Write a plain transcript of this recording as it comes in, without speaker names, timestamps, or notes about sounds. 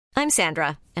I'm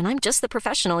Sandra, and I'm just the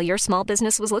professional your small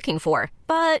business was looking for.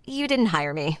 But you didn't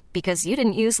hire me because you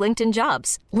didn't use LinkedIn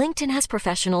Jobs. LinkedIn has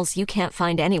professionals you can't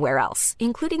find anywhere else,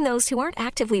 including those who aren't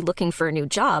actively looking for a new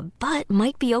job, but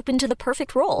might be open to the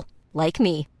perfect role, like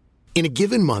me. In a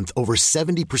given month, over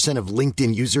 70% of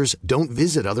LinkedIn users don't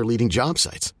visit other leading job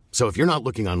sites. So if you're not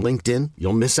looking on LinkedIn,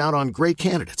 you'll miss out on great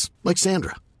candidates like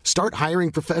Sandra. Start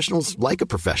hiring professionals like a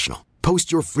professional.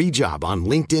 Post your free job on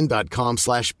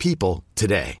linkedin.com/people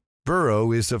today.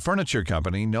 Burrow is a furniture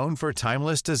company known for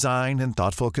timeless design and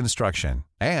thoughtful construction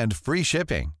and free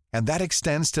shipping, and that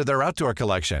extends to their outdoor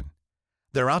collection.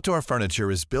 Their outdoor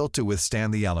furniture is built to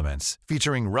withstand the elements,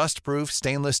 featuring rust-proof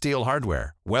stainless steel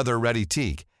hardware, weather-ready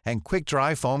teak, and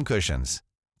quick-dry foam cushions.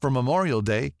 For Memorial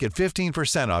Day, get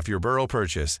 15% off your Burrow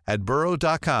purchase at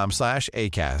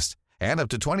burrow.com/ACAST and up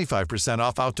to 25%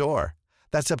 off outdoor.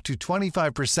 That's up to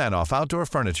 25% off outdoor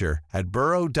furniture at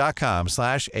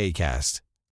burrow.com/ACAST.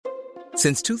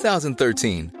 Since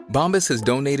 2013, Bombas has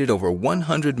donated over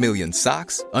 100 million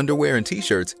socks, underwear, and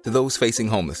T-shirts to those facing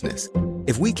homelessness.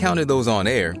 If we counted those on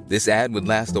air, this ad would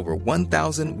last over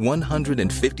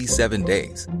 1,157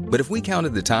 days. But if we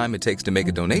counted the time it takes to make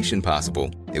a donation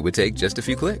possible, it would take just a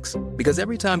few clicks. Because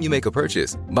every time you make a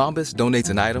purchase, Bombas donates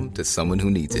an item to someone who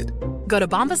needs it. Go to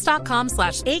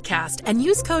bombas.com/ACAST and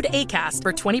use code ACAST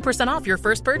for 20% off your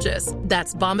first purchase.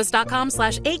 That's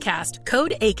bombas.com/ACAST,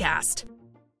 code ACAST.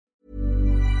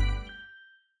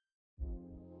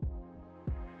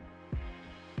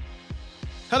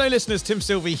 Hello listeners, Tim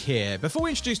Sylvie here. Before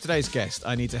we introduce today's guest,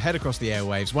 I need to head across the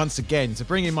airwaves once again to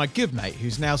bring in my good mate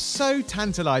who's now so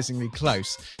tantalisingly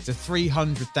close to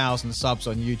 300,000 subs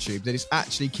on YouTube that it's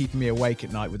actually keeping me awake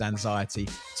at night with anxiety.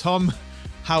 Tom,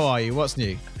 how are you? What's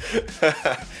new?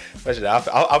 Imagine that.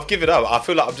 I've given up. I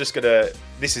feel like I'm just going to...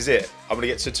 This is it. I'm going to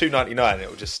get to 299 and it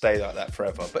will just stay like that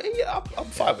forever. But yeah, I'm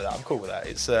fine with that. I'm cool with that.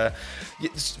 It's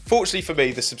fortunately for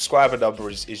me, the subscriber number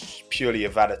is purely a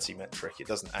vanity metric. It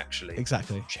doesn't actually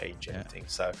change anything.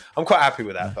 So I'm quite happy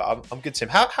with that. But I'm good, Tim.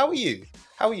 How are you?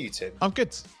 How are you, Tim? I'm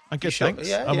good. Thanks.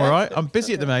 Yeah, I'm all right. I'm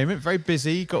busy at the moment. Very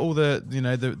busy. Got all the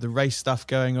the race stuff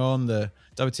going on. The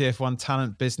WTF1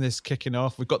 talent business kicking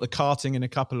off. We've got the karting in a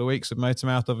couple of weeks with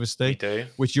Motormouth, obviously. We do.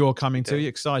 Which you're coming to. Are you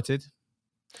excited?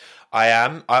 I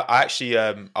am. I actually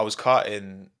I was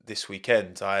karting this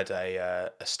weekend. I had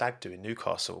a stag do in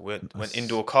Newcastle. Went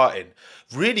indoor karting.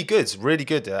 Really good.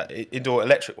 Indoor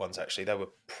electric ones, actually. They were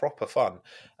proper fun.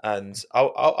 And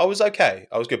I was okay.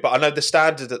 I was good. But I know the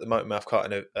standard at the Motormouth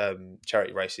karting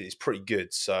charity race is pretty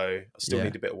good. So I still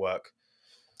need a bit of work.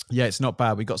 Yeah, it's not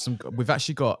bad. We've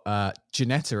actually got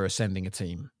Ginetta are sending a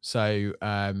team. So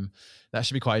that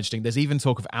should be quite interesting. There's even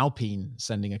talk of Alpine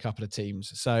sending a couple of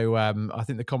teams. So I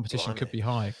think the competition could be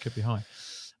high. Okay,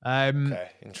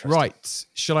 interesting. Right.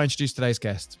 Shall I introduce today's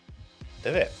guest? Do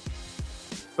it.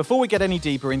 Before we get any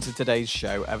deeper into today's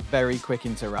show, a very quick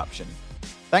interruption.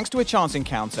 Thanks to a chance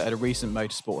encounter at a recent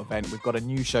motorsport event, we've got a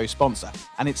new show sponsor.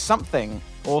 And it's something,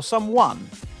 or someone,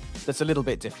 that's a little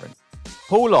bit different.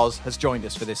 Paul Oz has joined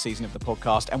us for this season of the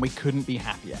podcast, and we couldn't be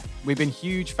happier. We've been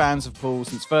huge fans of Paul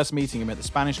since first meeting him at the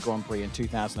Spanish Grand Prix in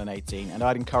 2018, and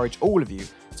I'd encourage all of you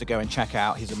to go and check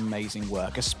out his amazing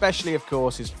work, especially, of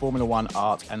course, his Formula One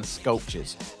art and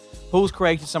sculptures. Paul's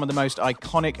created some of the most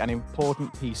iconic and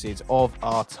important pieces of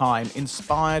our time,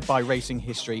 inspired by racing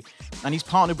history, and he's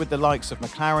partnered with the likes of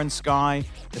McLaren, Sky,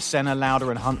 the Senna, Lauda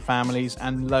and Hunt families,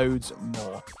 and loads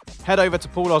more. Head over to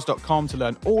pauloz.com to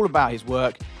learn all about his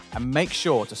work, and make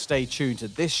sure to stay tuned to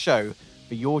this show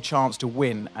for your chance to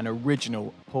win an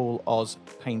original Paul Oz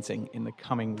painting in the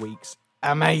coming weeks.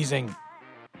 Amazing!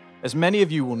 As many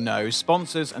of you will know,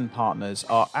 sponsors and partners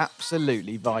are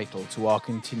absolutely vital to our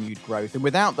continued growth, and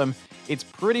without them, it's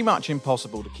pretty much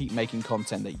impossible to keep making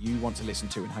content that you want to listen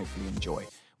to and hopefully enjoy.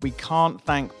 We can't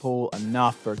thank Paul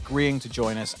enough for agreeing to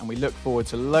join us, and we look forward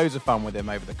to loads of fun with him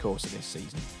over the course of this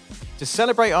season. To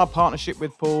celebrate our partnership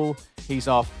with Paul, he's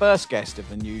our first guest of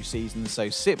the new season,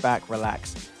 so sit back,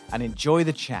 relax, and enjoy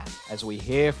the chat as we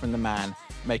hear from the man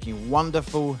making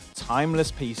wonderful,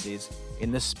 timeless pieces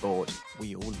in the sport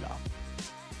we all love.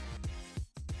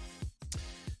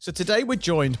 So today we're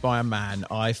joined by a man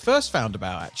I first found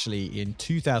about actually in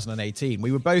 2018.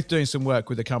 We were both doing some work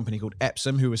with a company called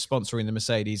Epsom, who was sponsoring the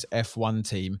Mercedes F1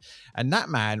 team. And that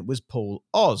man was Paul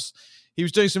Oz. He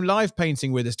was doing some live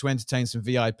painting with us to entertain some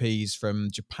VIPs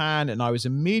from Japan, and I was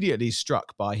immediately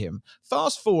struck by him.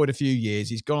 Fast forward a few years,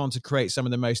 he's gone on to create some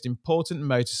of the most important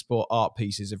motorsport art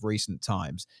pieces of recent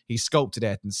times. He's sculpted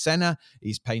Ayrton Senna,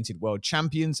 he's painted world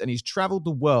champions, and he's traveled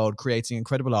the world creating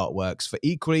incredible artworks for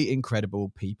equally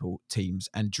incredible people, teams,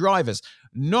 and drivers.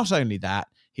 Not only that,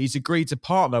 he's agreed to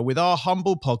partner with our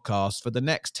humble podcast for the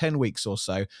next 10 weeks or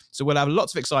so. So we'll have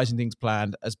lots of exciting things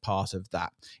planned as part of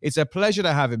that. It's a pleasure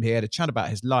to have him here to chat about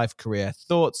his life, career,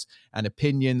 thoughts and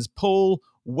opinions. Paul,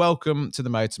 welcome to the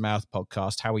Motormouth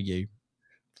podcast. How are you?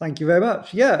 Thank you very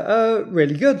much. Yeah,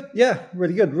 really good. Yeah,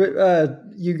 really good.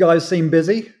 You guys seem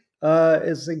busy.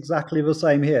 It's exactly the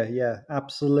same here. Yeah,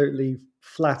 absolutely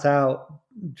flat out,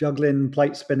 juggling,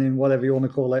 plate spinning, whatever you want to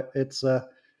call it. It's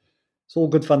all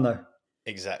good fun though.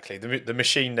 Exactly. The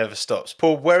machine never stops.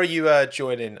 Paul, where are you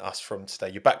joining us from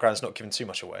today? Your background's not giving too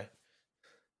much away.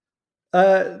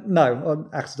 No,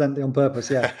 accidentally on purpose.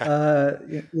 Yeah,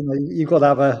 you've got to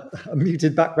have a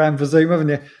muted background for Zoom, haven't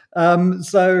you?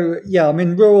 So yeah, I'm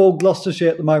in rural Gloucestershire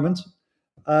at the moment.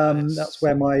 Nice. That's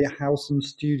where my house and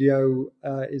studio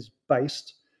is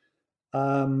based.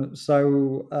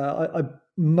 So I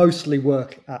mostly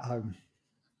work at home.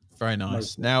 Very nice.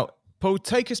 Mostly. Now, Paul,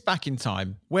 take us back in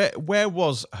time. Where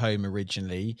was home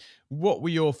originally? What were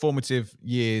your formative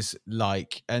years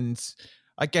like? And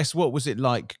I guess what was it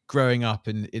like growing up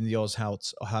in the Oz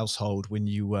household when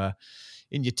you were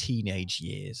in your teenage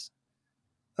years?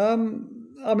 I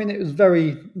mean, it was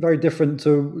very, very different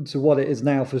to what it is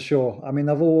now for sure. I mean,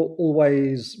 I've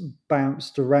always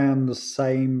bounced around the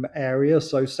same area,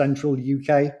 so central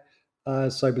UK,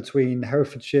 so between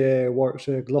Herefordshire,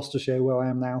 Warwickshire, Gloucestershire, where I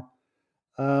am now.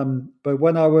 But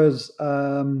when I was,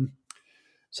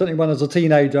 certainly when I was a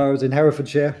teenager, I was in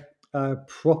Herefordshire,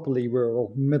 properly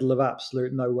rural, middle of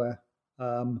absolute nowhere.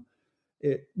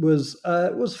 It was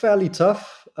fairly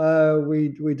tough.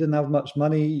 We didn't have much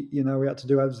money. You know, we had to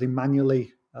do everything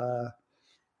manually.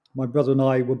 My brother and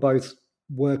I were both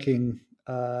working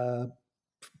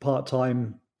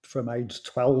part-time from age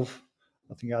 12.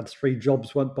 I think I had 3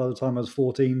 jobs by the time I was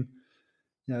 14.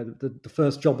 You know, the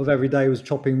first job of every day was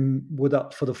chopping wood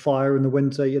up for the fire in the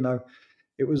winter. You know,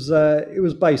 it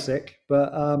was basic,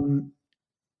 but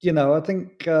you know, I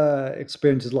think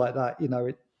experiences like that, you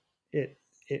know,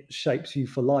 it shapes you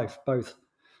for life, both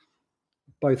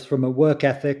from a work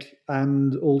ethic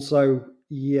and also,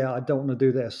 yeah, I don't want to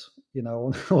do this, you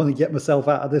know, I want to get myself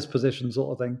out of this position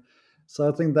sort of thing. So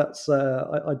I think that's,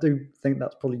 I do think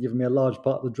that's probably given me a large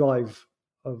part of the drive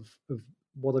of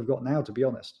what I've got now, to be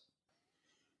honest.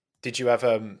 Did you have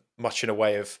much in a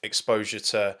way of exposure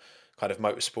to kind of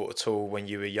motorsport at all when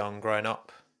you were young growing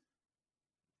up?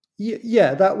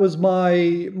 Yeah, that was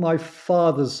my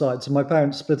father's side. So my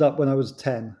parents split up when I was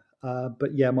 10.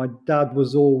 But yeah, my dad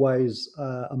was always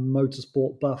a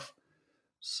motorsport buff.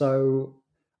 So,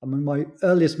 I mean, my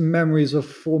earliest memories of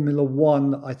Formula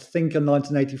One, I think in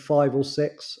 1985 or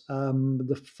 6.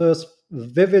 The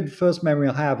vivid first memory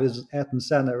I have is Ayrton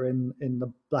Senna in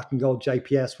the black and gold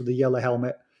JPS with the yellow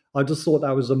helmet. I just thought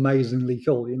that was amazingly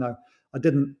cool. You know, I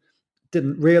didn't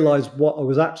realize what I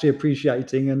was actually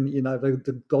appreciating, and you know,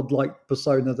 the godlike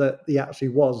persona that he actually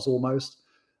was almost.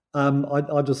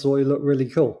 I just thought he looked really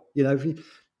cool. You know, if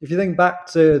you think back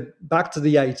to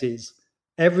the 80s,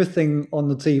 everything on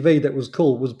the TV that was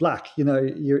cool was black. You know,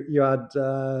 you had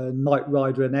Knight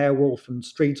Rider and Airwolf and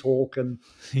Street Hawk and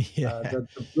the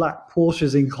black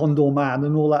Porsches in Condor Man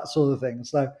and all that sort of thing.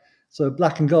 So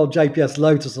black and gold JPS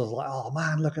Lotus, I was like, oh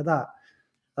man, look at that.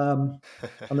 And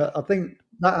I think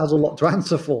that has a lot to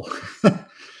answer for.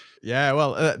 Yeah,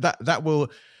 well, that will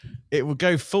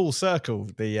go full circle,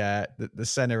 the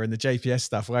Senna and the JPS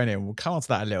stuff, won't it? And we'll come on to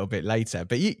that a little bit later.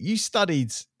 But you studied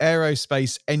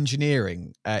aerospace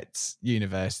engineering at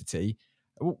university.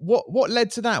 What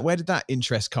led to that? Where did that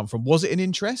interest come from? Was it an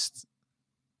interest?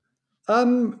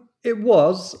 It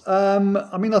was. I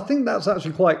mean, I think that's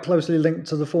actually quite closely linked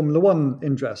to the Formula One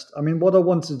interest. I mean, what I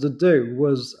wanted to do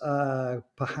was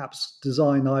perhaps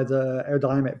design either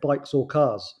aerodynamic bikes or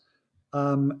cars.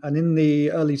 And in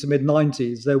the early to mid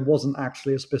 90s, there wasn't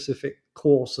actually a specific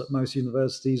course at most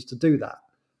universities to do that.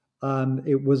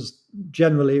 It was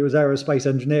aerospace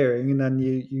engineering, and then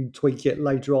you tweak it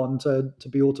later on to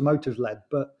be automotive led.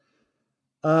 But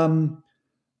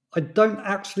I don't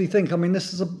actually think, I mean,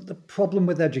 this is the problem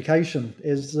with education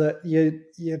is that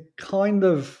you're kind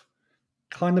of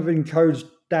encouraged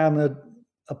down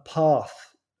a path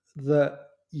that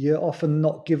you're often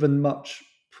not given much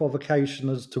provocation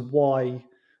as to why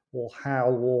or how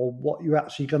or what you're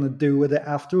actually going to do with it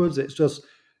afterwards. It's just,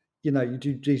 you know, you do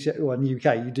in the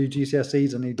UK, you do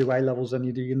GCSEs and you do A-levels and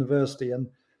you do university. And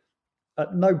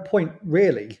at no point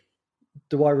really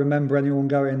do I remember anyone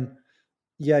going,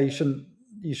 yeah, you shouldn't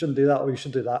do that, or you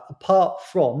should do that, apart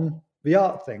from the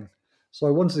art thing. So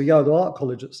I wanted to go to art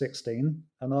college at 16,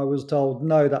 and I was told,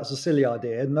 no, that's a silly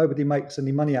idea. Nobody makes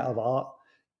any money out of art.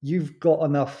 You've got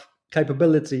enough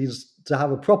capabilities to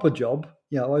have a proper job.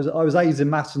 I was A's in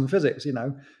maths and physics,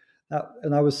 and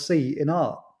I was C in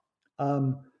art.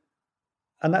 And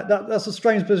that's a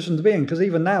strange position to be in, because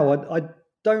even now I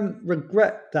don't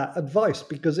regret that advice,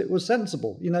 because it was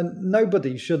sensible.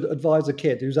 Nobody should advise a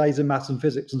kid who's A's in maths and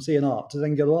physics and C in art to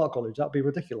then go to art college. That'd be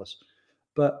ridiculous.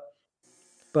 But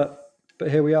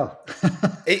here we are.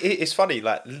 It's funny,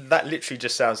 like that literally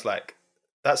just sounds like,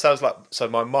 so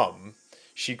my mum,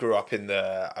 she grew up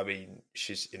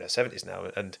she's in her 70s now,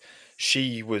 and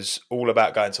she was all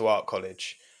about going to art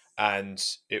college, and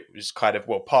it was kind of,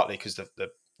 partly because the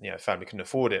family couldn't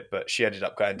afford it, but she ended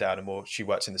up going down she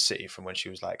worked in the city from when she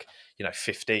was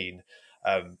 15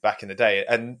 back in the day,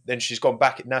 and then she's gone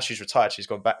back. Now she's retired, she's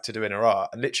gone back to doing her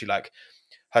art, and literally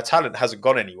her talent hasn't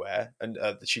gone anywhere, and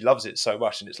she loves it so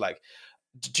much. And it's like,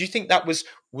 do you think that was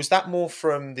that more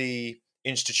from the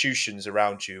institutions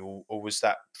around you, or was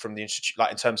that from the institute,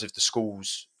 in terms of the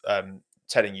schools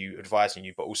telling you, advising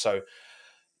you, but also,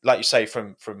 like you say,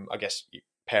 from I guess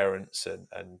parents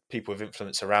and people with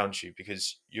influence around you,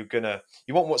 because you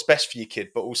want what's best for your kid,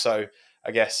 but also,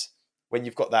 I guess, when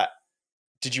you've got that,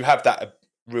 did you have that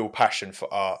real passion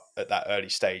for art at that early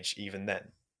stage even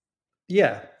then?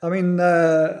 Yeah,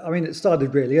 it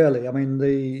started really early.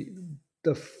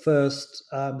 The first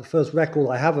record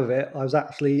I have of it, I was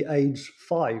actually age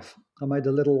 5. I made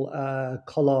a little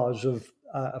collage of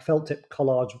a felt tip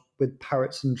collage with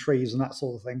parrots and trees and that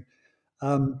sort of thing.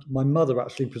 My mother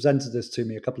actually presented this to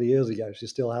me a couple of years ago. She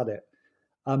still had it,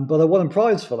 but I won a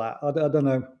prize for that. I don't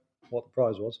know what the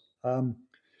prize was,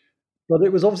 but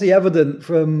it was obviously evident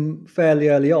from fairly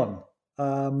early on.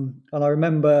 And I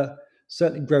remember,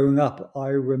 certainly growing up, I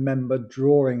remember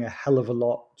drawing a hell of a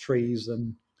lot, trees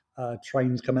and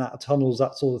trains coming out of tunnels,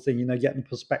 that sort of thing, getting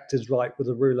perspectives right with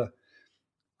a ruler.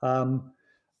 And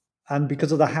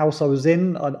because of the house I was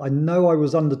in, I know I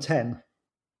was under 10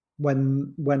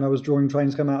 when I was drawing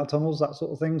trains coming out of tunnels, that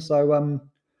sort of thing. So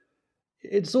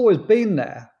it's always been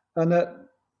there. And at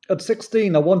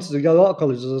 16, I wanted to go to art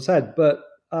college, as I said, but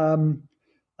I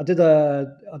did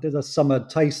a summer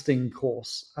tasting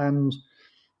course, and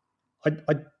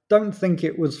I don't think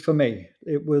it was for me.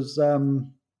 It was,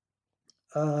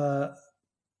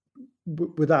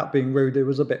 without being rude, it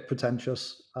was a bit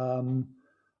pretentious. I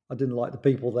didn't like the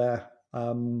people there.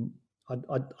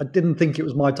 I didn't think it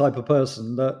was my type of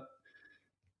person that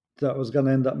I was going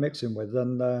to end up mixing with,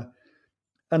 and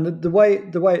the way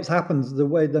it's happened, the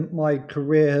way that my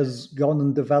career has gone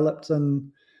and developed,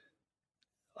 and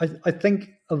I think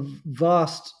a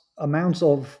vast amount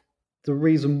of the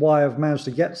reason why I've managed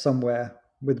to get somewhere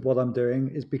with what I'm doing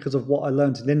is because of what I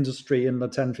learned in industry in the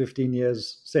 10, 15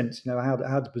 years since, how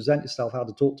to present yourself, how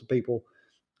to talk to people.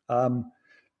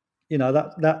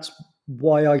 That's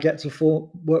why I get to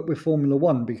work with Formula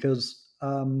One, because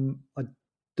I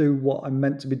do what I'm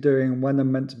meant to be doing, and when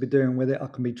I'm meant to be doing with it, I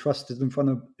can be trusted in front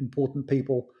of important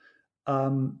people.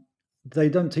 They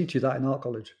don't teach you that in art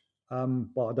college.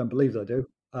 Well, I don't believe they do.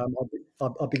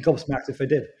 I'd be gobsmacked if they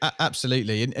did.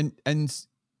 Absolutely, and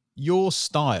your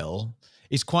style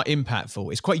is quite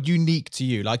impactful. It's quite unique to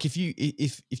you. Like if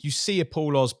you see a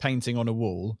Paul Oz painting on a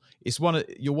wall,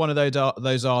 you're one of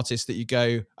those artists that you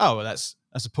go, oh, well, that's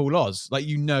a Paul Oz. Like,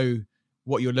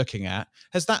 what you're looking at.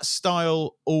 Has that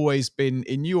style always been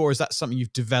in you, or is that something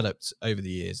you've developed over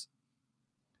the years?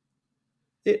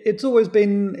 It's always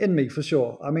been in me, for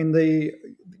sure.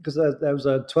 Because there was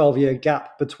a 12-year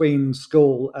gap between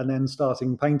school and then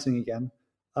starting painting again.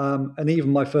 And even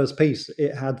my first piece,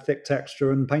 it had thick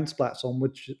texture and paint splats on,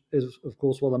 which is, of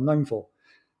course, what I'm known for.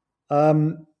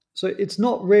 So it's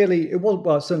not really, it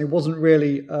certainly wasn't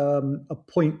really a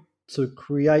point to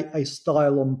create a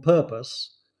style on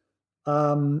purpose.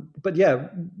 But yeah,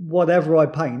 whatever I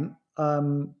paint,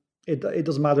 it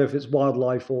doesn't matter if it's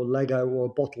wildlife or Lego or a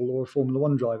bottle or a Formula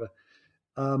One driver.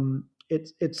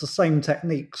 It's the same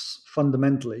techniques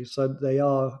fundamentally, so they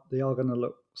are going to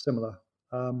look similar.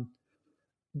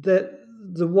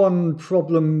 The one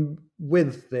problem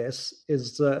with this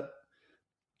is that,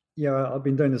 I've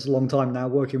been doing this a long time now,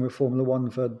 working with Formula One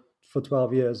for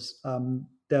 12 years.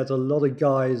 There's a lot of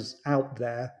guys out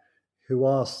there who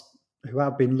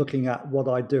have been looking at what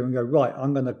I do and go, right,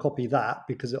 I'm going to copy that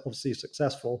because it obviously is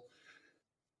successful.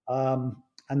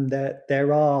 And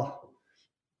there are,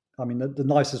 the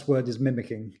nicest word is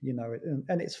mimicking,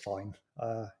 and it's fine.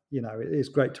 It is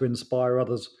great to inspire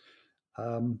others.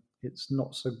 It's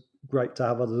not so great to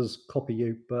have others copy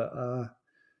you, but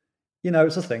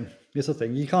it's a thing. It's a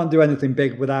thing. You can't do anything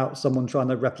big without someone trying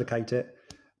to replicate it.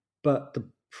 But the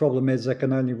problem is they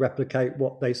can only replicate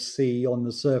what they see on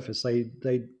the surface.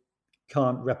 They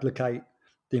can't replicate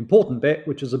the important bit,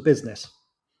 which is a business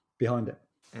behind it.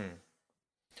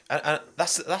 And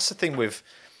that's the thing with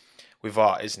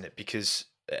art, isn't it? Because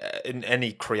in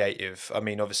any creative, I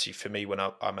mean, obviously for me, when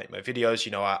I make my videos,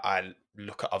 you know, I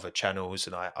look at other channels,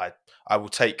 and I will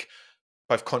take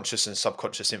both conscious and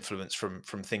subconscious influence from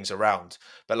things around.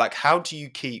 But like, how do you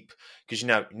keep, because, you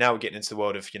know, now we're getting into the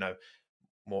world of, you know,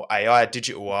 more AI,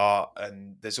 digital art,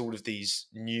 and there's all of these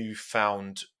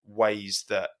newfound ways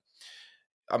that,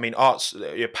 I mean, art's,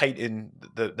 you're painting,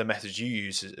 the methods you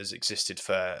use has existed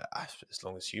for as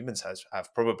long as humans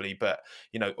have probably, but,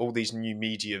 you know, all these new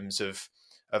mediums of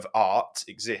art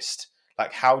exist.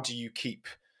 Like, how do you keep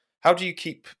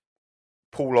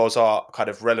Paul Oz art kind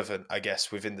of relevant, I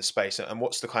guess, within the space? And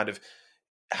what's the kind of,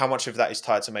 how much of that is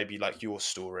tied to maybe like your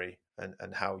story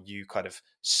and how you kind of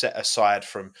set aside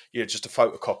from, you know, just a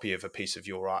photocopy of a piece of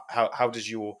your art? How does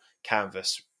your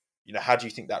canvas, you know, how do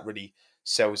you think that really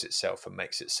sells itself and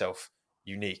makes itself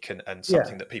unique and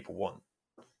something that people want?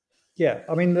 Yeah,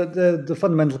 I mean, the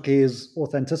fundamental key is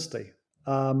authenticity.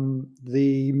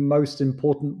 The most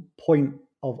important point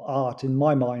of art, in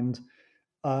my mind,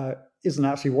 isn't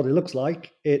actually what it looks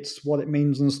like. It's what it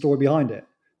means and the story behind it.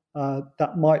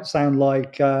 That might sound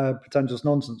like pretentious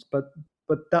nonsense, but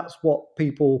that's what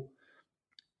people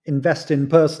invest in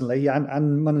personally and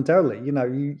monetarily. You know,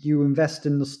 you invest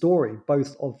in the story,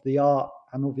 both of the art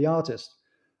and of the artist.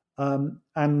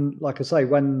 And like I say,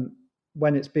 when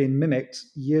it's being mimicked,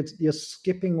 you're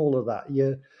skipping all of that.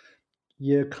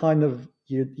 You're kind of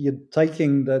you're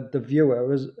taking the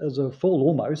viewer as a fool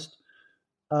almost.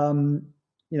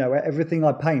 You know, everything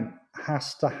I paint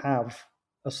has to have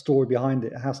a story behind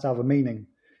it. It has to have a meaning.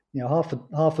 You know,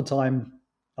 half the time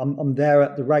I'm there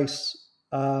at the race,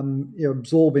 you're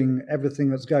absorbing everything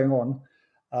that's going on,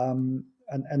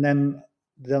 and then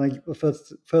the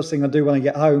first thing I do when I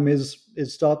get home is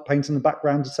start painting the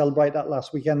background to celebrate that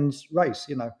last weekend's race.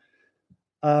 You know,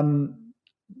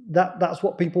 that's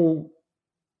what people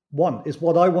want. It's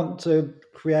what I want to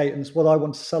create, and it's what I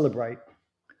want to celebrate,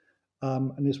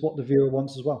 and it's what the viewer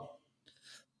wants as well.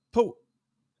 Paul,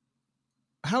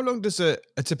 how long does a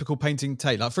typical painting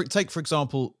take? Like, for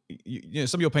example, you know,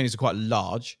 some of your paintings are quite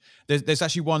large. There's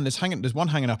actually one there's one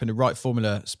hanging up in the Right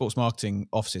Formula Sports Marketing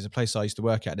offices, a place I used to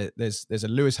work at. There's a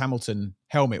Lewis Hamilton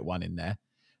helmet one in there,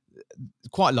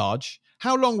 quite large.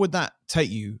 How long would that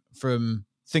take you from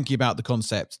thinking about the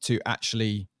concept to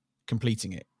actually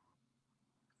completing it?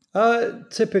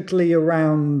 Typically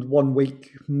around 1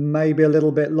 week, maybe a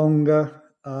little bit longer,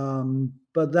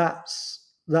 but that's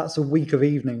a week of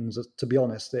evenings. To be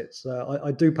honest, it's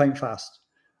I do paint fast.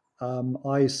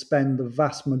 I spend the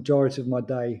vast majority of my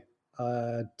day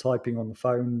typing on the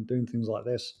phone, doing things like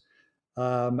this,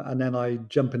 and then I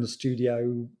jump in the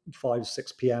studio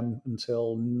 5-6 p.m.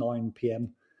 until 9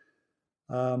 p.m.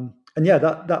 And yeah,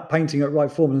 that painting at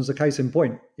Right Formula is a case in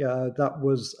point. Yeah, that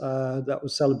was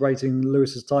celebrating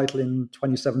Lewis's title in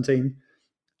 2017.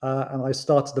 And I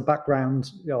started the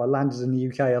background. You know, I landed in the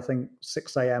UK, I think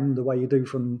 6 a.m. the way you do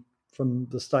from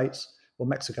the States or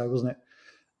Mexico, wasn't it?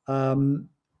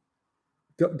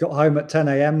 Got home at 10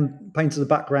 a.m., painted the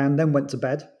background, then went to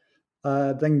bed.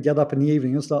 Then get up in the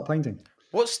evening and start painting.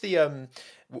 What's the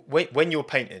when you're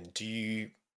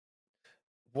painting?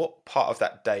 What part of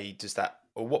that day does that,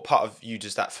 or what part of you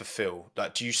does that fulfill?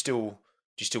 Like, do you still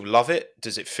love it?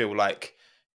 Does it feel like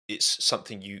it's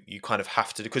something you kind of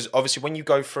have to do? Because obviously when you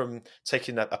go from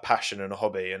taking a passion and a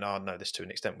hobby, and I know this to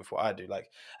an extent with what I do, like,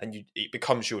 and it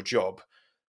becomes your job,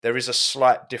 there is a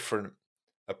slight different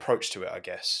approach to it, I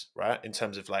guess, right? In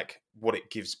terms of like what it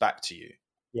gives back to you.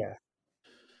 Yeah.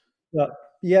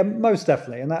 Yeah, most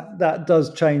definitely. And that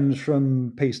does change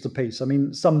from piece to piece. I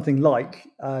mean, something like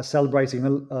celebrating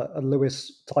a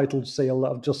Lewis title seal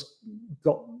that I've just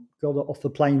got off the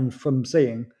plane from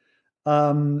seeing,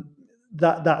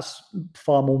 that's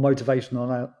far more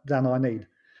motivation than I need.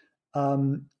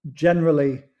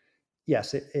 Generally,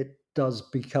 yes, it does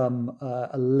become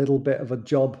a little bit of a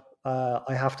job.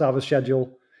 I have to have a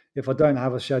schedule. If I don't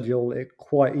have a schedule, it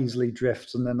quite easily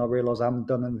drifts, and then I realise I haven't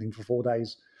done anything for 4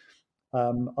 days.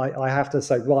 I have to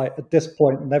say, right, at this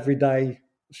point, and every day,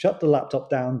 shut the laptop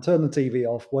down, turn the TV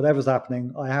off, whatever's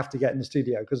happening, I have to get in the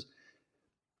studio. Because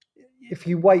if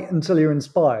you wait until you're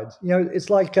inspired, you know, it's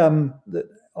like I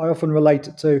often relate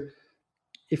it to,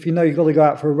 if you know you've got to go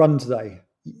out for a run today,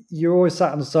 you're always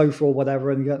sat on the sofa or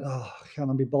whatever, and you go, oh, can't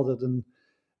I be bothered?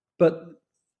 But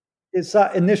it's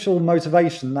that initial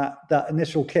motivation, that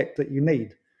initial kick that you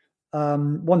need.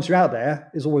 Once you're out there,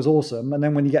 is always awesome, and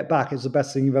then when you get back, it's the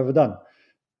best thing you've ever done.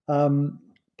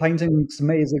 Painting to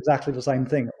me is exactly the same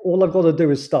thing. All I've got to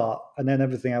do is start, and then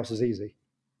everything else is easy.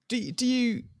 Do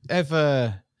you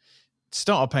ever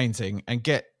start a painting and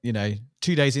get,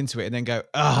 2 days into it and then go,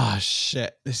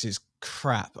 shit, this is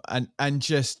crap, and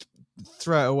just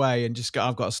throw it away and just go,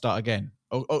 I've got to start again?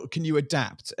 Or can you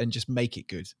adapt and just make it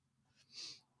good?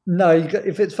 No,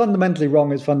 if it's fundamentally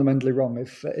wrong, it's fundamentally wrong.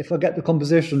 If I get the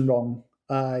composition wrong,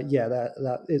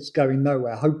 that it's going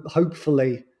nowhere.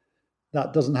 Hopefully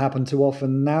that doesn't happen too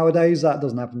often nowadays. That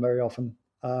doesn't happen very often.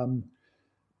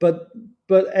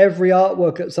 But every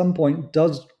artwork at some point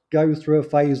does go through a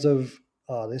phase of,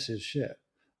 this is shit.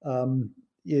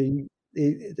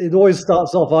 It always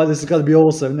starts off, this is going to be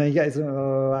awesome, and then you get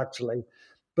actually.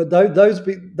 But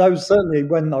those certainly,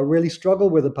 when I really struggle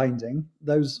with a painting,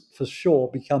 those for sure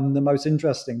become the most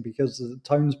interesting because the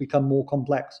tones become more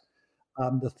complex,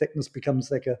 the thickness becomes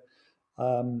thicker.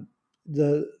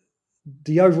 The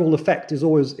overall effect is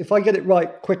always, if I get it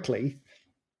right quickly,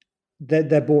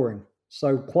 they're boring.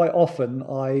 So quite often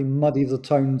I muddy the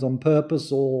tones on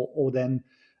purpose, or then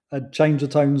change the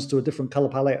tones to a different color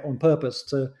palette on purpose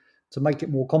to make it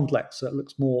more complex, so it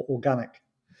looks more organic.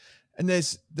 And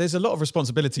there's a lot of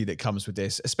responsibility that comes with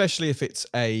this, especially if it's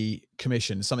a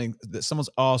commission, something that someone's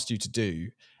asked you to do.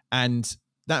 And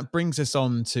that brings us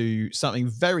on to something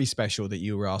very special that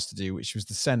you were asked to do, which was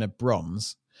the Senna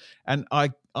Bronze. And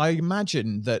I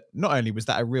imagine that not only was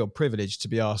that a real privilege to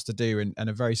be asked to do and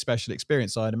a very special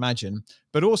experience, I'd imagine,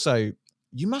 but also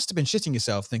you must have been shitting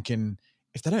yourself thinking,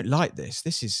 if they don't like this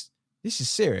is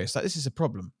serious. Like, this is a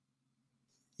problem.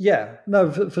 Yeah,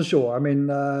 no, for sure. I mean,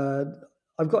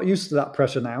 I've got used to that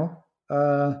pressure now.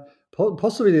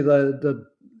 Possibly the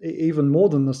even more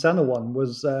than the Senna one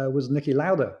was Niki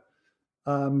Lauda,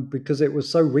 because it was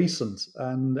so recent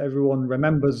and everyone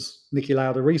remembers Niki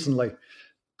Lauda recently.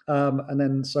 And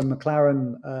then so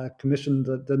McLaren commissioned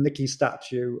the Niki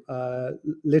statue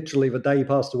literally the day he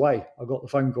passed away. I got the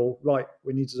phone call, right,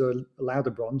 we need to do a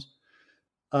Lauda bronze.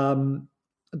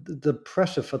 The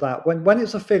pressure for that, when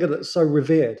it's a figure that's so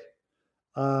revered,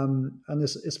 and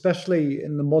especially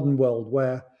in the modern world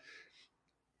where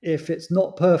if it's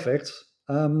not perfect,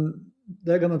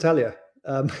 they're going to tell you,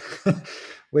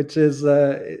 which is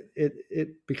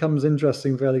it becomes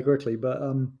interesting fairly quickly. But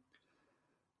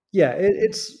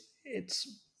it's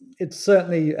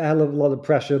certainly a hell of a lot of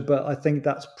pressure, but I think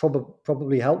that's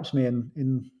probably helps me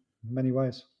in many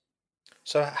ways.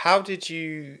 So how did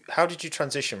you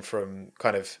transition from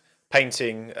kind of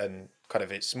painting and kind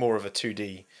of it's more of a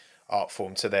 2D art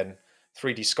form to then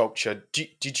 3D sculpture? Do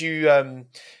you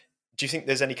think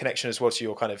there's any connection as well to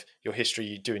your kind of your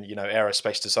history doing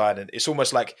aerospace design, and it's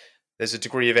almost like there's a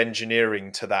degree of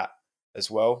engineering to that as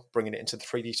well, bringing it into the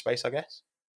 3D space, I guess?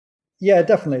 Yeah,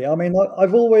 definitely. I mean,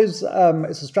 I've always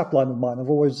it's a strapline of mine. I've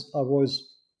always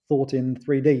thought in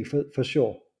 3D for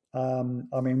sure. I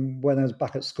mean, when I was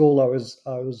back at school, I was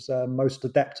most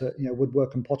adept at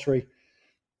woodwork and pottery.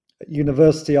 At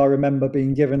university, I remember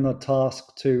being given a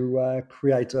task to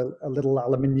create a little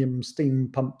aluminium steam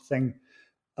pump thing.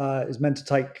 It's meant to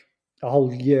take a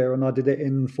whole year, and I did it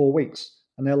in 4 weeks.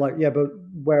 And they're like, "Yeah, but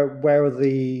where are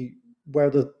the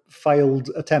failed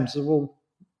attempts?" Well,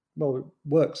 it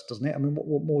works, doesn't it? I mean,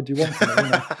 what more do you want from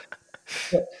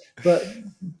it? But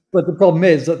the problem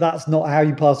is that that's not how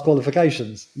you pass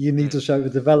qualifications. You need to show the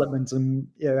development and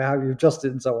how you adjust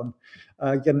it and so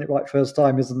on. Getting it right first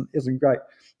time isn't great.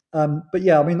 But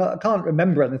yeah, I mean, I can't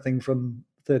remember anything from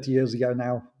 30 years ago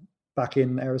now, back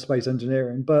in aerospace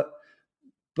engineering. But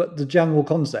the general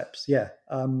concepts, yeah.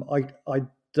 I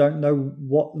don't know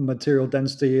what the material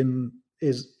density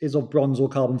is of bronze or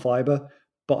carbon fiber,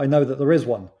 but I know that there is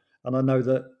one, and I know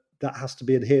that has to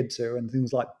be adhered to, and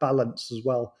things like balance as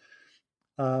well.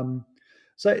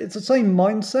 So it's the same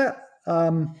mindset,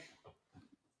 and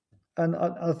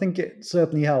I think it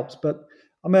certainly helps. But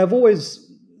I mean, I've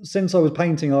always, since I was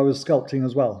painting, I was sculpting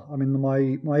as well. I mean,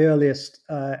 my earliest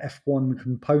F1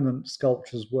 component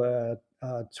sculptures were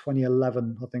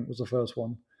 2011, I think was the first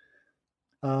one.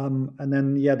 And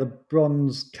then, the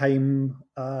bronze came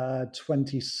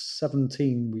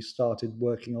 2017. We started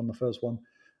working on the first one.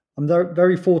 I'm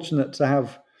very fortunate to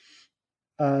have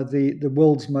the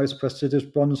world's most prestigious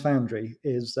bronze foundry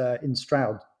is in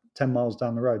Stroud, 10 miles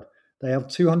down the road. They have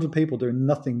 200 people doing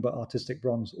nothing but artistic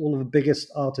bronze. All of the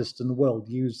biggest artists in the world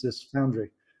use this foundry,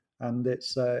 and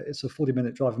it's a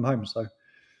 40-minute drive from home. So,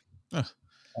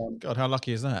 God, how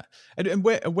lucky is that? And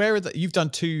where are the, you've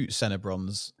done 2 Senna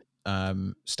bronze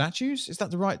statues? Is that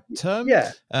the right term?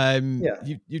 Yeah.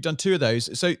 You've done 2 of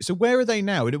those. So where are they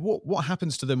now? What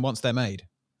happens to them once they're made?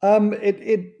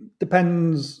 It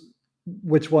depends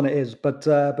which one it is, but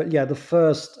yeah, the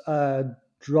first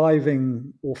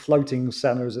driving or floating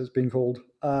Senna, as it's been called.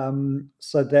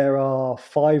 So there are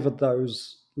 5 of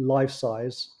those life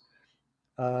size.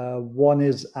 One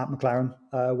is at McLaren,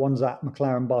 one's at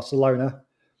McLaren Barcelona,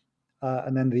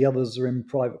 and then the others are in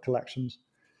private collections.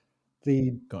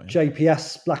 The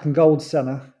JPS Black and Gold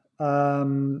Senna,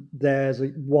 there's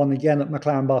one again at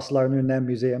McLaren Barcelona in their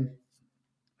museum.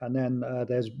 And then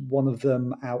there's one of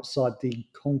them outside the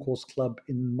Concourse Club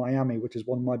in Miami, which is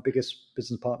one of my biggest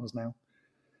business partners now.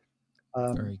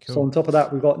 Very cool. So on top of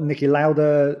that, we've got Niki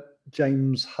Lauda,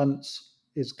 James Hunt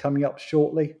is coming up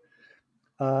shortly,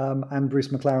 and Bruce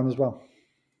McLaren as well.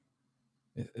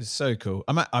 It's so cool.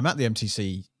 I'm at the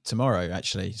MTC tomorrow,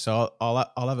 actually, so I'll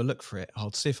have a look for it.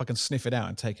 I'll see if I can sniff it out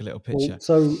and take a little picture.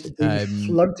 So the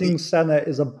floating Senna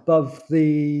is above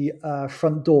the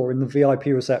front door in the VIP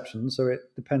reception, so it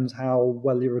depends how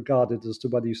well you're regarded as to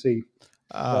whether you see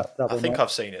that I think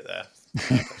I've seen it there.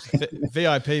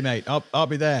 VIP, mate. I'll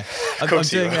be there. I'm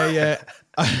doing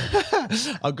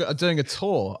I'm doing a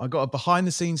tour. I got a behind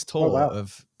the scenes tour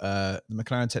of the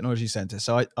McLaren Technology Centre.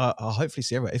 So I'll hopefully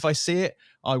see everywhere. If I see it,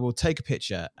 I will take a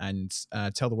picture and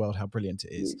tell the world how brilliant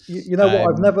it is. You know what?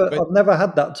 I've never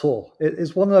had that tour.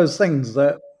 It's one of those things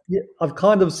that I've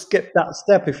kind of skipped that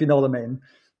step, if you know what I mean.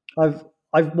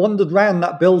 I've wandered around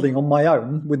that building on my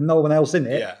own with no one else in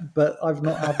it, but I've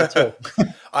not had the tour.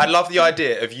 I love the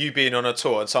idea of you being on a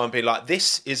tour and someone being like,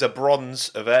 "This is a bronze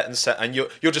of Ayrton Senna," and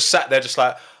you're just sat there, just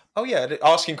like, "Oh yeah,"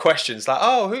 asking questions like,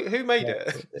 "Oh, who made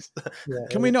it?"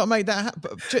 Can we not make that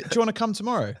happen? Do you want to come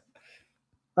tomorrow?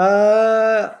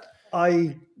 I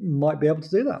might be able to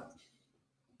do that.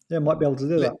 Yeah, I might be able to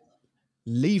do that.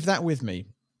 Leave that with me,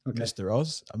 Mr.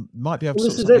 Oz. I might be able to.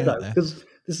 This is it though, because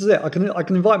this is it. I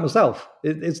can invite myself.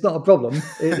 It's not a problem.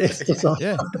 It's just I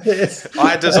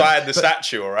designed the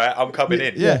statue. All right, I'm coming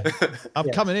in. Yeah, I'm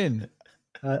coming in.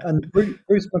 And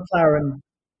Bruce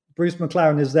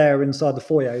McLaren is there inside the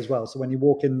foyer as well. So when you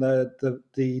walk in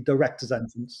the director's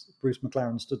entrance, Bruce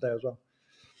McLaren stood there as well.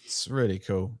 It's really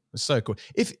cool. It's so cool.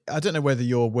 If I don't know whether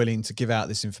you're willing to give out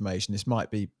this information, this might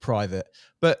be private.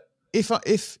 But if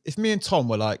me and Tom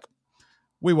were like,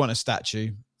 we want a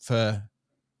statue for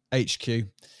HQ,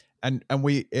 and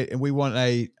we want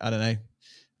a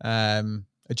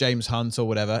James Hunt or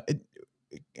whatever.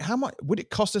 How much would it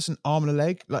cost us? An arm and a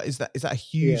leg? Like, is that a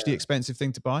hugely expensive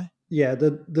thing to buy? Yeah.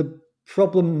 The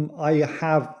problem I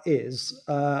have is,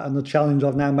 and the challenge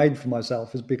I've now made for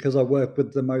myself is because I work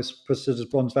with the most prestigious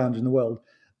bronze foundry in the world.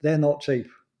 They're not cheap.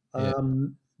 Yeah.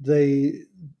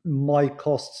 My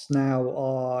costs now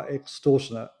are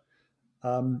extortionate.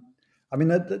 I mean,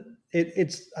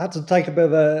 it's had to take a bit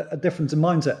of a difference in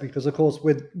mindset because, of course,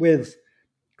 with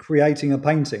creating a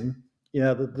painting,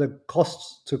 the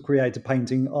costs to create a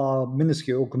painting are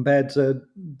minuscule compared to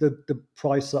the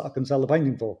price that I can sell the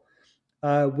painting for.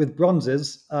 With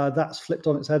bronzes, that's flipped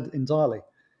on its head entirely.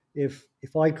 If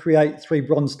I create 3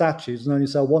 bronze statues and only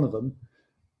sell one of them,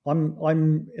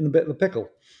 I'm in a bit of a pickle.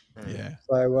 Yeah.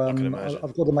 So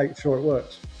I've got to make sure it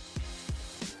works.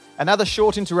 Another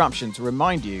short interruption to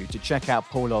remind you to check out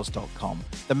pauloz.com,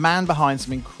 the man behind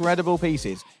some incredible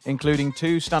pieces, including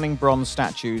 2 stunning bronze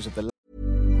statues of the...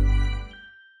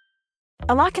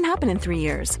 A lot can happen in 3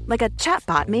 years, like a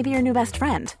chatbot may be your new best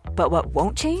friend. But what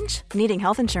won't change? Needing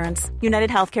health insurance. United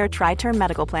Healthcare Tri-Term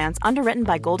Medical Plans, underwritten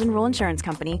by Golden Rule Insurance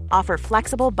Company, offer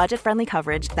flexible, budget-friendly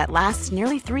coverage that lasts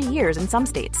nearly 3 years in some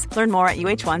states. Learn more at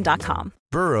uh1.com.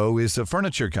 Burrow is a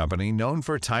furniture company known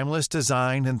for timeless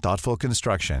design and thoughtful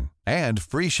construction, and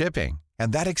free shipping,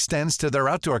 and that extends to their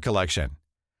outdoor collection.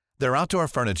 Their outdoor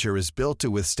furniture is built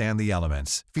to withstand the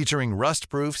elements, featuring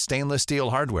rust-proof stainless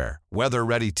steel hardware,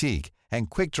 weather-ready teak, and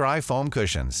quick-dry foam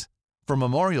cushions. For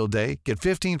Memorial Day, get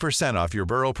 15% off your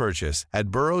Burrow purchase at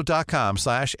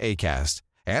burrow.com/ACAST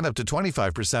and up to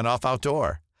 25% off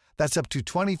outdoor. That's up to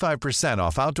 25%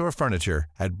 off outdoor furniture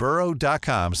at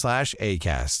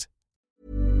burrow.com/ACAST.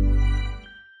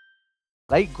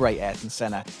 Late great Ayrton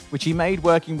Senna, which he made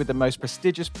working with the most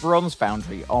prestigious bronze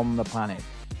foundry on the planet.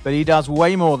 But he does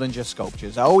way more than just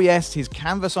sculptures. Oh yes, his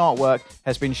canvas artwork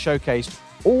has been showcased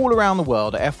all around the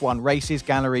world at F1 races,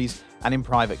 galleries, and in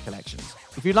private collections.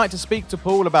 If you'd like to speak to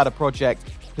Paul about a project,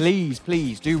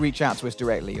 please do reach out to us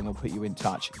directly and we'll put you in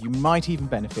touch. You might even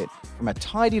benefit from a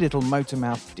tidy little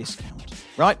Motormouth discount.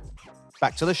 Right,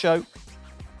 back to the show.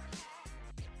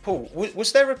 Paul,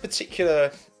 was there a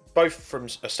particular, both from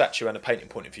a statue and a painting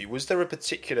point of view, was there a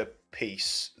particular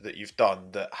piece that you've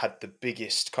done that had the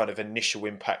biggest kind of initial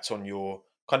impact on your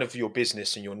kind of your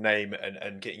business and your name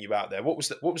and getting you out there? What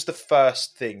was the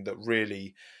first thing that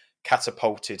really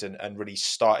catapulted and really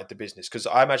started the business? Because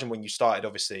I imagine when you started,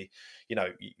 obviously,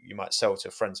 you might sell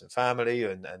to friends and family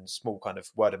and small kind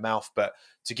of word of mouth, but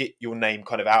to get your name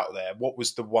kind of out there, what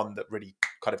was the one that really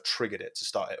kind of triggered it to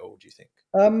start it all, do you think?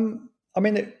 I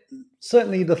mean,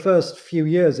 certainly the first few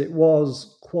years it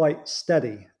was quite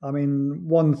steady. I mean,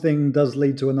 one thing does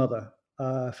lead to another,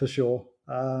 for sure.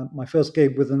 My first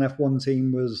gig with an F1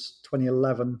 team was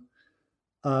 2011.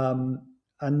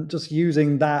 And just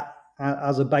using that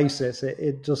as a basis,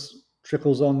 it just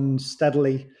trickles on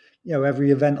steadily. You know,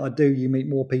 every event I do, you meet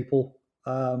more people.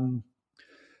 And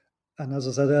as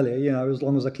I said earlier, you know, as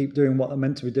long as I keep doing what I'm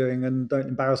meant to be doing and don't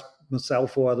embarrass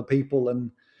myself or other people, and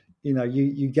you know,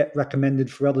 you get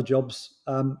recommended for other jobs.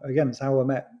 Again, it's how I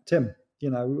met Tim. You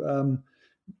know,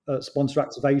 at sponsor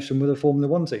activation with a Formula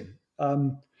One team.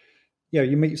 You know,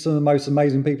 you meet some of the most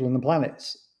amazing people on the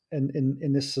planet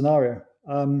in this scenario.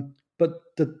 But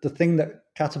the thing that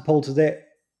catapulted it,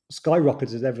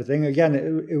 skyrocketed everything. Again,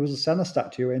 it was a Senna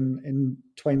statue in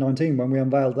 2019 when we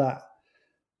unveiled that.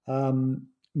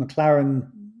 McLaren,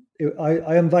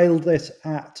 I unveiled it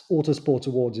at Autosport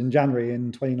Awards in January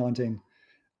in 2019.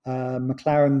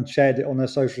 McLaren shared it on their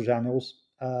social channels.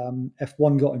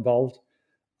 F1 got involved,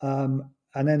 and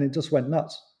then it just went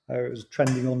nuts. It was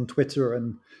trending on Twitter,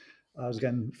 and I was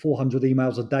getting 400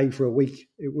 emails a day for a week.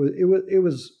 It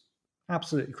was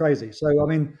absolutely crazy. So I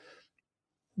mean,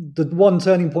 the one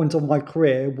turning point of my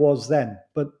career was then.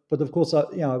 But of course, I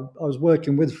was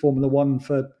working with Formula One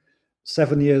for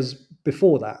 7 years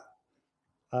before that.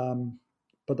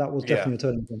 But that was definitely a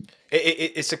turning point.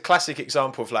 It's a classic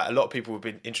example of like a lot of people have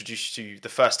been introduced to you the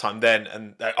first time then,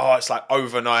 and it's like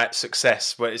overnight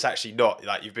success, but it's actually not.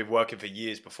 Like you've been working for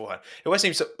years beforehand.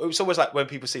 It's always like when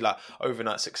people see like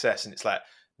overnight success, and it's like,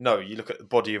 no, you look at the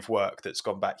body of work that's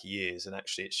gone back years, and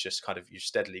actually it's just kind of you've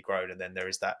steadily grown, and then there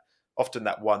is that often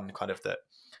that one kind of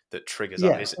that triggers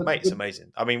up. It's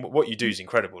amazing. I mean, what you do is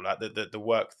incredible. Like the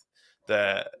work,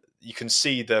 you can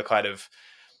see the kind of.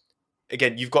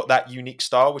 Again, you've got that unique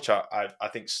style, which I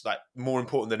think is like more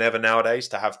important than ever nowadays,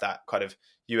 to have that kind of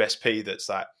USP that's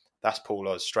like, that's Paul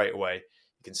Oz straight away.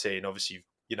 You can see, and obviously,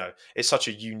 you know, it's such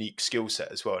a unique skill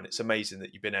set as well. And it's amazing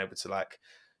that you've been able to, like,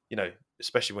 you know,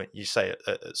 especially when you say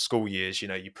at school years, you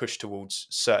know, you push towards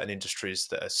certain industries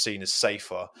that are seen as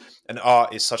safer, and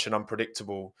art is such an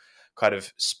unpredictable kind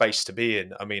of space to be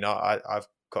in. I mean, I've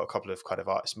got a couple of kind of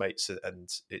artist mates, and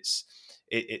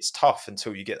it's tough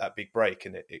until you get that big break,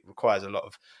 and it requires a lot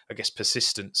of, I guess,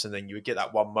 persistence, and then you would get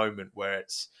that one moment where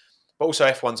it's. But also,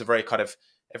 F1's a very kind of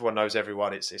everyone knows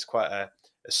everyone. It's quite a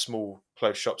small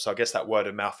closed shop, so I guess that word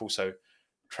of mouth also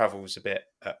travels a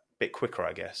bit quicker,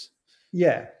 I guess.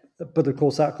 Yeah, but of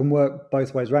course that can work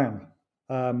both ways around.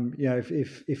 You know,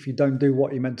 if you don't do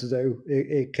what you're meant to do,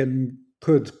 it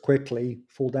could quickly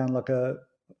fall down like a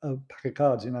pack of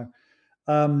cards. You know.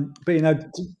 But, you know,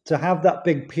 to have that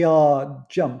big PR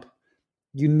jump,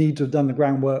 you need to have done the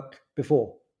groundwork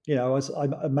before. You know, as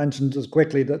I mentioned just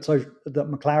quickly that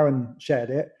McLaren shared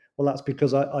it. Well, that's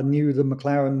because I knew the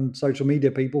McLaren social media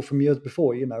people from years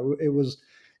before. You know, it was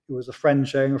a friend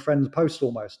sharing a friend's post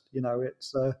almost. You know,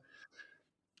 it's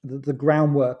the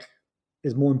groundwork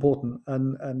is more important,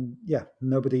 and yeah,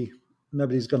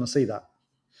 nobody's going to see that.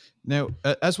 Now,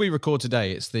 as we record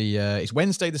today, it's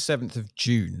Wednesday, the 7th of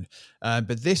June,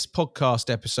 but this podcast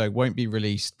episode won't be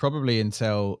released probably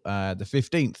until the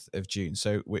 15th of June.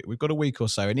 So we've got a week or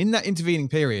so. And in that intervening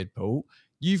period, Paul,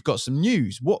 you've got some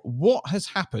news. What has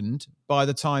happened by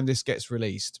the time this gets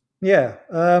released? Yeah,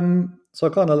 so I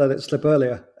kind of let it slip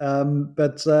earlier.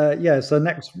 So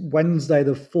next Wednesday,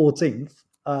 the 14th,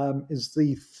 is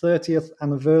the 30th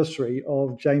anniversary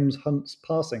of James Hunt's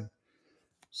passing.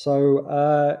 So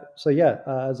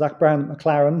Zak Brown at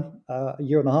McLaren a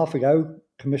year and a half ago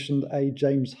commissioned a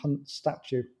James Hunt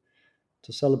statue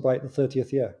to celebrate the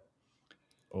 30th year.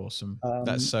 Awesome.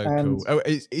 That's so cool. Oh,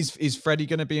 is Freddie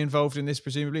going to be involved in this,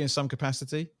 presumably in some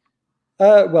capacity?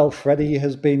 Well, Freddie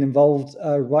has been involved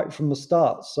right from the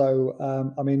start. So,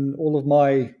 I mean, all of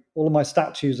my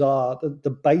statues are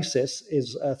the basis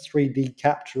is a 3D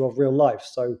capture of real life.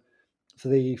 So, for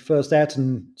the first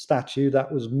Ayrton statue,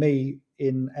 that was me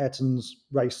in Ayrton's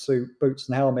race suit, boots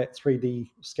and helmet,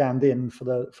 3D scanned in for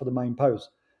the main pose.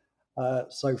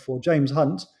 So for James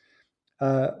Hunt,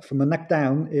 from the neck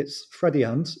down, it's Freddie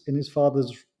Hunt in his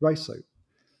father's race suit.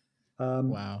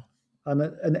 Wow!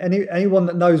 And anyone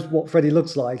that knows what Freddie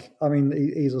looks like, I mean,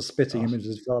 he's a spitting image of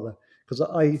his father.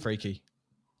 Because freaky.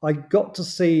 I got to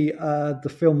see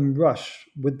the film Rush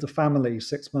with the family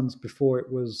 6 months before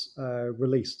it was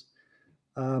released,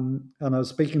 and I was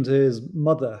speaking to his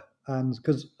mother. And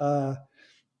because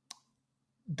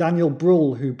Daniel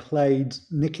Bruhl, who played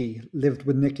Nicky, lived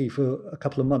with Nicky for a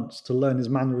couple of months to learn his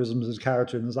mannerisms, his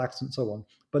character and his accent and so on.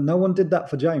 But no one did that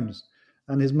for James.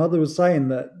 And his mother was saying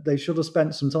that they should have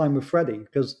spent some time with Freddie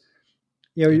because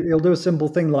You know, he'll do a simple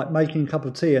thing like making a cup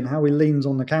of tea, and how he leans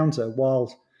on the counter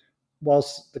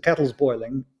whilst the kettle's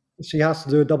boiling. She has to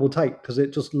do a double take because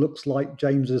it just looks like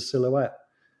James's silhouette.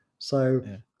 So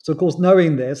of course,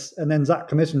 knowing this, and then Zach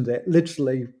commissioned it.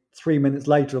 Literally 3 minutes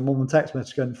later, I'm on the text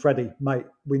message going, "Freddie, mate,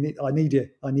 I need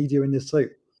you in this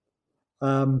suit."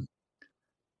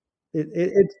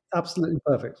 It's absolutely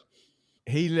perfect.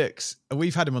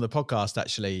 We've had him on the podcast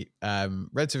actually,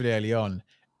 relatively early on,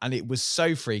 and it was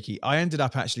so freaky. I ended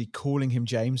up actually calling him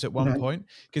James at one point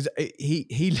because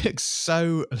he looks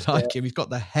so like him. He's got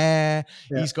the hair,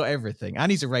 he's got everything, and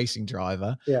he's a racing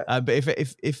driver. But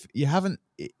if you haven't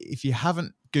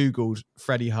Googled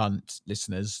Freddie Hunt,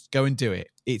 listeners, go and do it.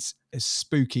 It's a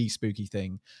spooky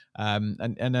thing, and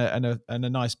a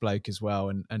nice bloke as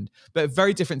well, but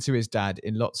very different to his dad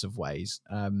in lots of ways.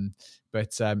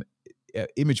 But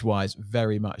image-wise,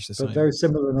 very much the same. But very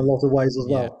similar in a lot of ways as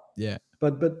well. Yeah.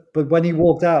 But when he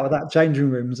walked out of that changing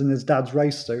rooms in his dad's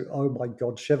race suit, oh my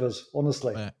God, shivers,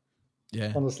 honestly.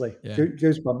 Honestly,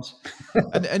 goosebumps.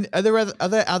 And are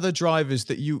there other drivers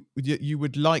that you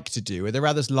would like to do? Are there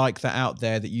others like that out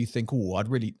there that you think, oh,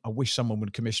 I wish someone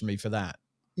would commission me for that?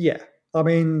 Yeah, I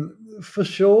mean, for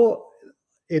sure,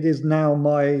 it is now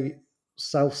my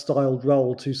self-styled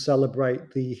role to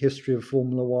celebrate the history of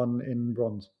Formula One in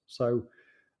bronze. So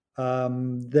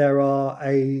there are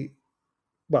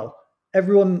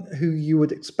everyone who you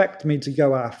would expect me to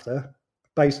go after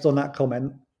based on that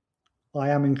comment, I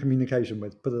am in communication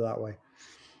with, put it that way.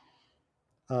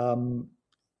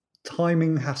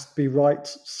 Timing has to be right.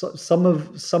 So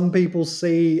some people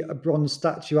see a bronze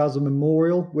statue as a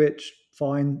memorial, which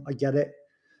fine, I get it.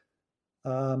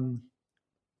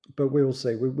 But we will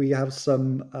see. We have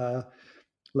some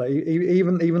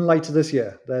even later this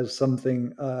year. There's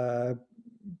something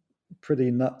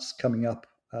pretty nuts coming up.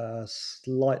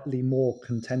 Slightly more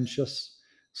contentious,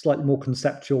 slightly more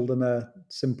conceptual than a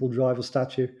simple driver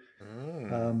statue.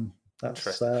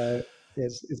 That's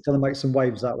it's going to make some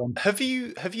waves, that one. Have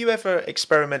you ever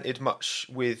experimented much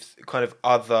with kind of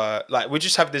other, like, we're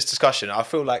just having this discussion. I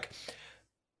feel like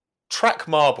track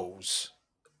marbles,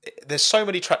 there's so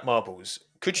many track marbles.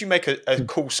 Could you make a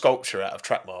cool sculpture out of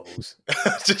track marbles?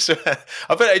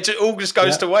 I bet it all just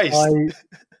goes to waste.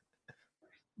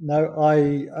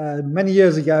 Many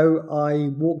years ago, I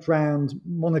walked around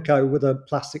Monaco with a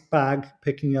plastic bag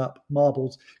picking up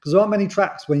marbles because there aren't many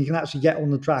tracks when you can actually get on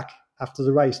the track after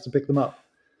the race to pick them up.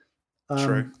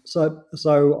 True.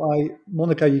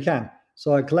 Monaco, you can.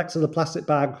 So I collected a plastic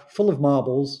bag full of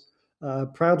marbles,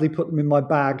 proudly put them in my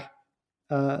bag,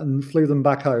 and flew them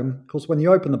back home. Of course, when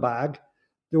you open the bag,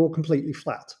 they're all completely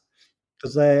flat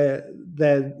because they're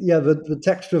the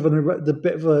texture of the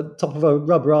bit of a top of a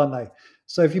rubber, aren't they?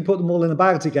 So if you put them all in a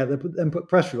bag together and put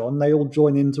pressure on, they all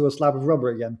join into a slab of rubber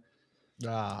again.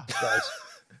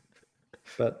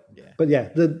 But yeah.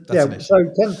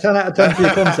 So 10 out of 10 for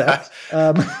your concept.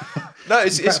 No,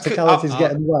 it's practicality's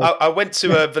getting in the way. I went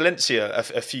to Valencia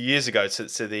a few years ago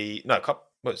to the what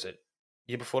was it?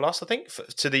 Year before last, I think,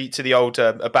 to the old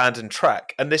abandoned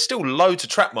track, and there's still loads of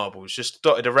track marbles just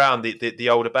dotted around the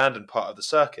old abandoned part of the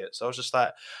circuit. So I was just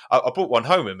like, I brought one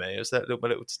home with me. It was my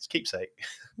little keepsake.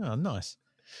 Oh, nice.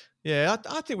 Yeah,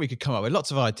 I think we could come up with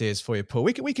lots of ideas for you, Paul.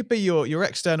 We could be your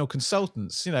external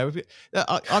consultants. You know,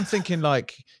 I'm thinking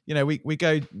like, you know, we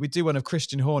do one of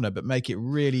Christian Horner, but make it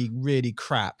really, really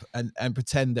crap and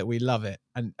pretend that we love it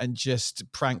and just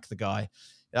prank the guy.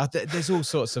 There's all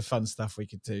sorts of fun stuff we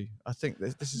could do. I think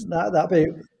this is that'd be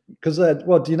because do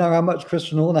you know how much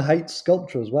Christian Horner hates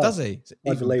sculpture as well? Does he?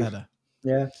 I believe. Better.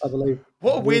 Yeah, I believe.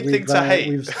 What a weird thing to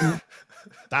hate.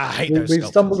 I hate those we've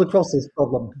stumbled across this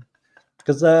problem.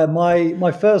 Because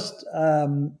my first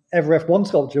ever F1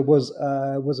 sculpture was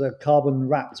a carbon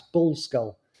wrapped bull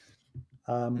skull,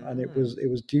 and it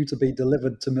was due to be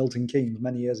delivered to Milton Keynes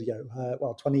many years ago,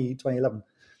 2011,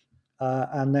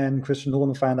 and then Christian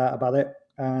Horner found out about it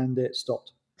and it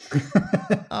stopped.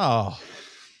 Oh,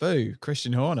 boo,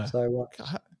 Christian Horner. So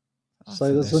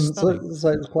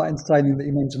it's quite entertaining that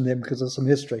you mentioned him because of some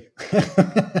history.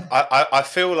 I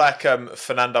feel like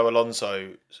Fernando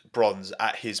Alonso bronze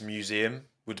at his museum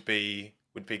would be.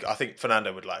 I think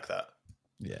Fernando would like that.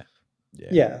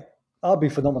 Yeah, I'd be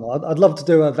phenomenal. I'd love to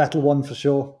do a Vettel one for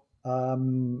sure.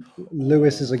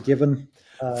 Lewis is a given.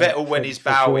 Vettel when he's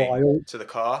bowing to the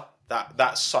car.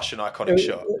 That's such an iconic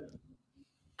shot.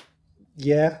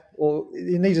 Yeah, well,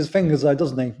 he needs his fingers though,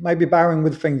 doesn't he? Maybe bowing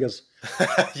with fingers.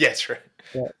 Yeah, true.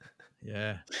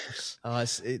 Yeah.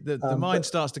 The mind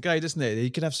starts to go, doesn't it?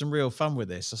 You can have some real fun with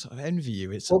this. I sort of envy you.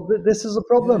 This is a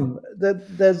problem.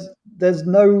 There's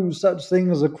no such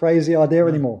thing as a crazy idea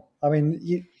anymore. I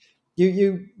mean,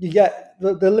 you get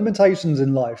the limitations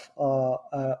in life are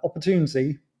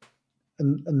opportunity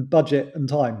and budget and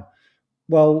time.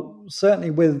 Well,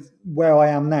 certainly with where I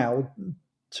am now,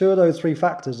 2 of those 3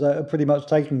 factors are pretty much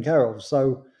taken care of.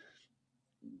 So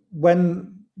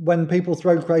when people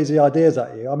throw crazy ideas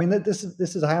at you, I mean, this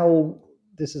is how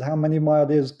many of my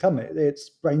ideas come.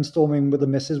 It's brainstorming with the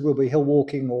missus. We'll be hill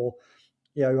walking or,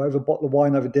 over a bottle of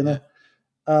wine over dinner.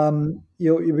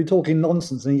 You'll be talking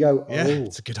nonsense and you go,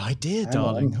 it's a good idea,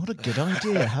 darling. What a good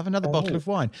idea. Have another bottle of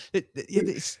wine.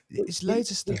 It's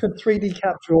loads of stuff. We could 3D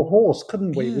capture a horse,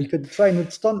 couldn't we? We could train a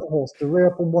stunt horse to rear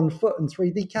up on one foot and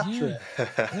 3D capture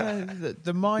it.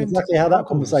 The mind. Exactly how that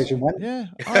conversation went. Yeah,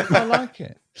 I like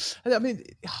it. I mean,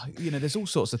 there's all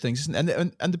sorts of things, isn't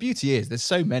there? And the beauty is there's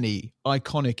so many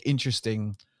iconic,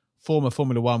 interesting former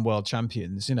Formula One world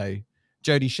champions,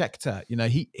 Jody Scheckter,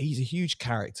 he's a huge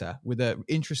character with an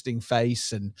interesting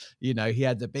face, and he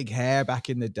had the big hair back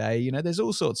in the day. There's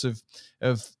all sorts of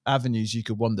avenues you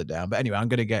could wander down. But anyway, I'm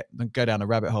going to go down a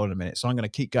rabbit hole in a minute, so I'm going to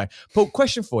keep going. Paul,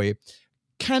 question for you: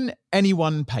 can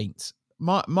anyone paint?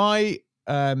 My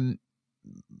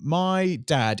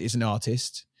dad is an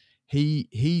artist.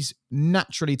 He's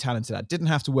naturally talented. I didn't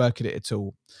have to work at it at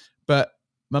all. But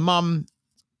my mum,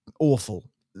 awful,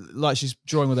 like she's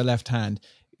drawing with her left hand.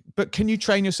 But can you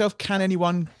train yourself? Can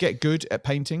anyone get good at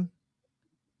painting?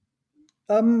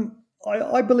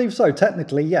 I believe so.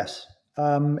 Technically, yes.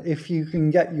 If you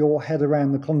can get your head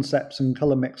around the concepts and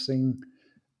color mixing,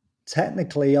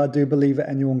 technically, I do believe that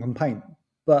anyone can paint.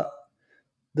 But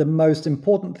the most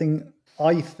important thing,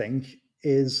 I think,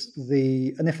 is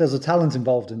and if there's a talent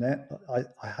involved in it, I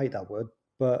hate that word,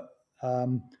 but I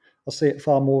see it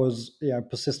far more as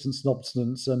persistence and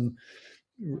obstinance, and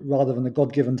rather than a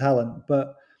God-given talent.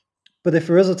 But if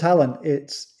there is a talent,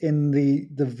 it's in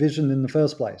the vision in the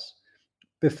first place.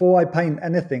 Before I paint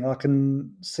anything, I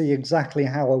can see exactly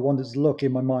how I want it to look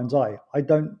in my mind's eye. I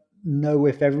don't know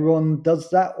if everyone does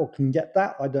that or can get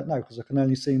that. I don't know, because I can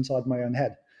only see inside my own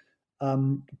head.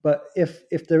 But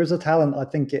if there is a talent, I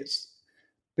think it's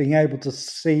being able to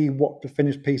see what the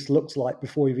finished piece looks like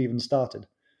before you've even started.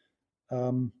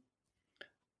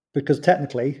 Because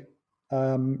technically,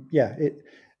 technically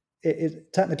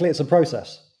it's a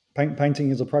process.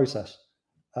 Painting is a process,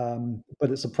 but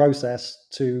it's a process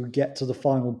to get to the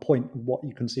final point of what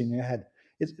you can see in your head.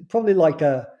 It's probably like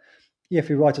if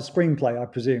you write a screenplay, I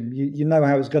presume, you know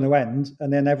how it's going to end,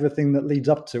 and then everything that leads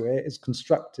up to it is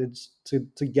constructed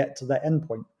to get to that end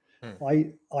point.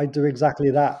 I do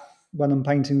exactly that when I'm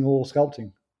painting or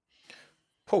sculpting.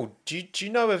 Paul, do you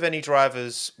know of any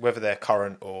drivers, whether they're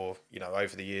current or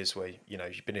over the years, where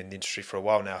you've been in the industry for a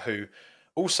while now, who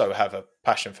also have a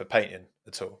passion for painting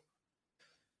at all?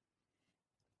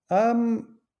 I'm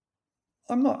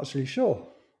not actually sure.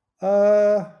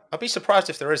 I'd be surprised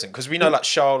if there isn't, because we know like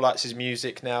Charles likes his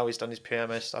music now. He's done his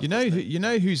PMS stuff. You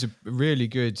know who's a really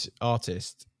good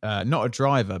artist, not a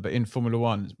driver, but in Formula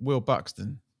One, Will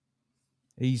Buxton.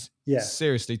 He's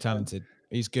seriously talented.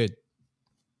 He's good.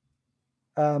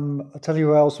 I'll tell you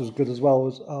who else was good as well.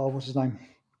 What's his name?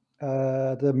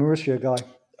 The Mauritia guy.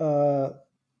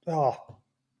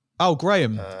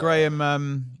 Graham.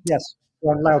 Yes,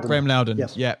 Graham Loudon. Graham Loudon.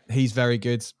 Yes. Yeah, he's very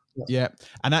good. Yes. Yeah,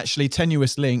 and actually,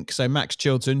 tenuous link. So Max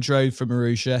Chilton drove for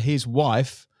Marussia. His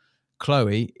wife,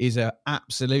 Chloe, is an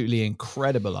absolutely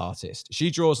incredible artist.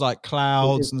 She draws like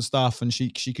clouds and stuff, and she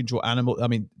can draw animals. I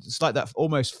mean, it's like that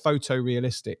almost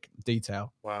photorealistic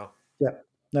detail. Wow. Yeah.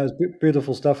 No, it's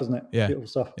beautiful stuff, isn't it? Yeah. Beautiful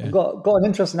stuff. Yeah. I've got an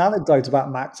interesting anecdote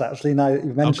about Max, actually, now that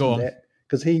you've mentioned it,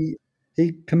 because he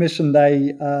commissioned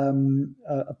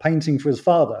a painting for his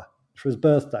father for his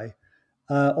birthday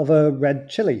of a red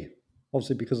chili,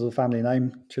 obviously because of the family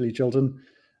name, Chili Chilton.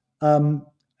 And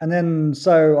then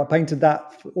so I painted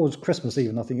that, it was Christmas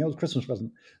even, I think. It was a Christmas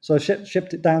present. So I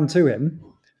shipped it down to him,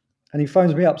 and he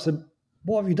phones me up and said,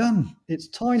 "What have you done? It's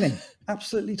tiny,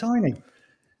 absolutely tiny."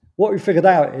 What we figured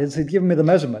out is he'd given me the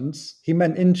measurements. He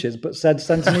meant inches, but said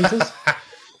centimetres.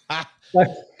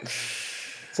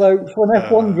 So for an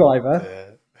F1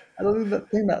 driver, I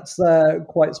think that's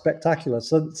quite spectacular.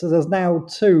 So there's now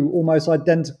 2 almost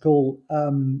identical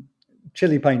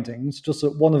chili paintings, just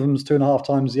that one of them's 2.5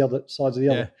 times the other size of the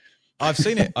other. I've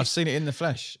seen it. I've seen it in the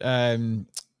flesh.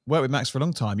 Worked with Max for a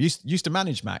long time. Used to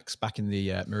manage Max back in the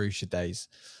Marussia days.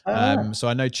 So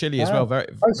I know chili as well. So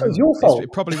it's your fault.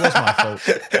 It probably was my fault.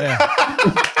 Yeah.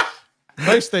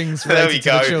 Most things There we related to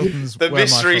go. the children's The were my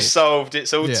mystery fault. solved.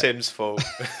 It's all Tim's fault.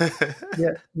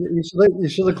 Yeah, you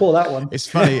should have caught that one. It's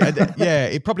funny. Yeah,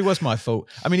 it probably was my fault.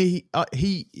 I mean,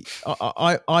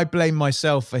 I blame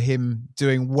myself for him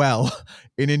doing well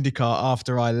in IndyCar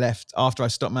after I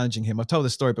stopped managing him. I've told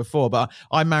this story before, but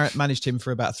I managed him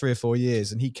for about 3 or 4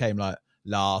 years, and he came like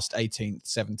last, 18th,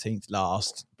 17th,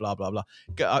 last, blah, blah, blah.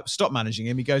 I stopped managing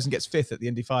him. He goes and gets 5th at the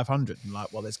Indy 500. I'm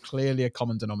like, well, there's clearly a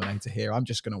common denominator here. I'm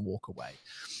just going to walk away.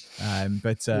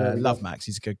 Love Max.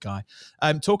 He's a good guy.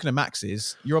 Talking of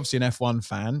Maxes, you're obviously an F1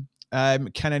 fan.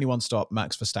 Can anyone stop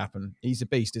Max Verstappen? He's a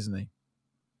beast, isn't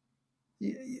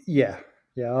he? Yeah.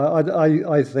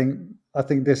 I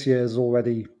think this year is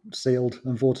already sealed,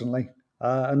 unfortunately,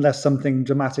 unless something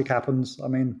dramatic happens. I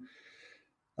mean,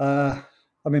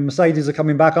 Mercedes are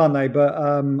coming back, aren't they? But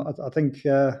I think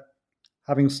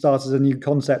having started a new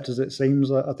concept, as it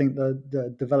seems, I think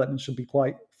the development should be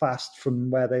quite fast from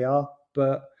where they are.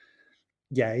 But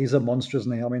yeah, he's a monster,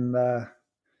 isn't he? I mean,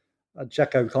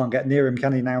 Checo can't get near him,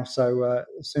 can he now? So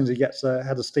as soon as he gets a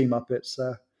head of steam up,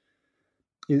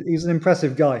 he's an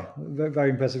impressive guy, very, very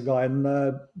impressive guy.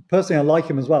 And personally, I like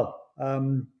him as well.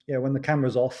 When the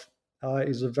camera's off,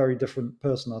 he's a very different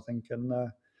person, I think. And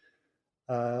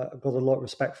I've got a lot of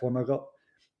respect for him.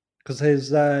 Because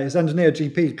his engineer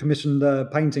GP commissioned a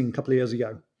painting a couple of years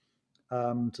ago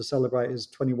to celebrate his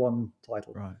 21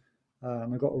 title. Right.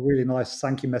 And I got a really nice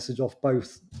thank you message off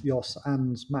both Jos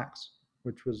and Max,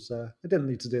 which was I didn't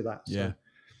need to do that. Yeah.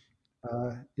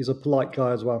 So, he's a polite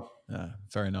guy as well. Yeah,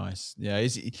 very nice. Yeah,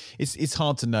 it's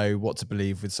hard to know what to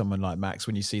believe with someone like Max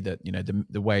when you see that, you know,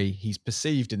 the way he's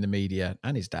perceived in the media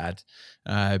and his dad.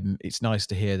 It's nice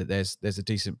to hear that there's a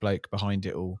decent bloke behind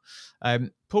it all.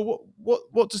 Paul,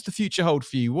 what does the future hold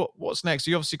for you? What's next?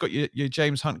 You obviously got your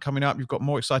James Hunt coming up. You've got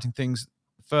more exciting things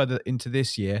further into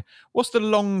this year. What's the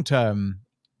long-term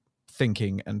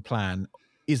thinking and plan?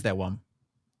 Is there one?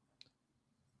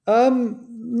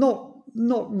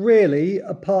 Not really,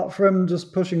 apart from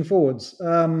just pushing forwards.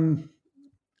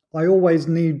 I always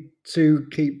need to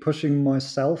keep pushing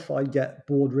myself. I get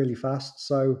bored really fast.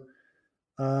 So,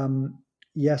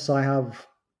 yes, I have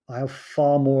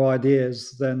far more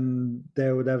ideas than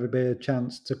there would ever be a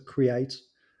chance to create.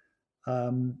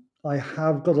 I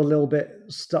have got a little bit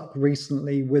stuck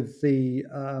recently with the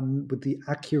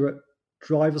accurate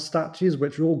driver statues,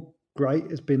 which are all great.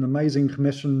 It's been an amazing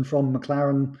commission from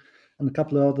McLaren and a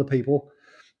couple of other people,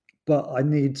 but I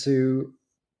need to,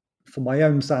 for my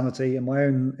own sanity and my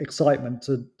own excitement,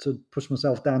 to push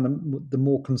myself down the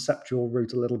more conceptual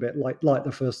route a little bit, like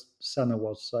the first Senna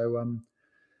was. So,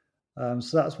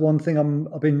 so that's one thing.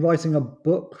 I've been writing a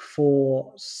book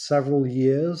for several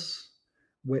years,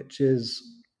 which is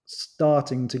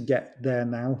starting to get there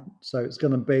now. So it's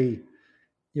going to be,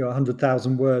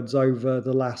 100,000 words over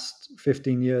the last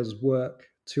 15 years' work,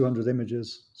 200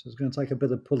 images. So it's going to take a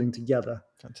bit of pulling together.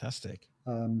 Fantastic.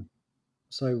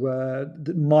 So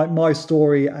my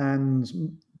story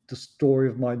and the story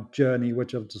of my journey,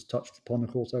 which I've just touched upon,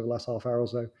 of course, over the last half hour or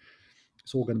so,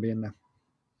 it's all going to be in there.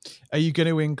 Are you going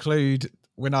to include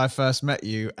when I first met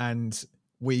you and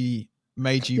we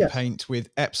made you paint with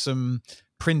Epsom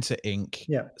printer ink,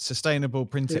 sustainable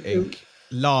printer ink,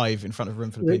 live in front of a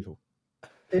room full of people?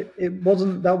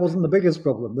 That wasn't the biggest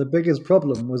problem. The biggest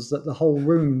problem was that the whole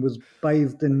room was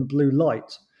bathed in blue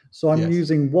light. So I'm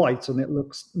using white and it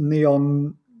looks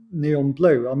neon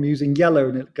blue. I'm using yellow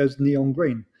and it goes neon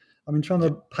green. I've been trying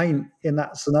to paint in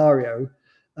that scenario,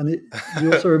 and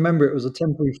you also remember it was a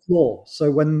temporary floor. So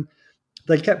when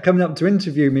they kept coming up to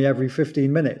interview me every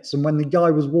 15 minutes, and when the guy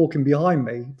was walking behind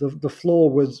me, the floor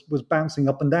was bouncing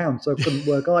up and down, so it couldn't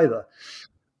work either.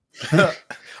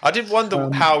 I did wonder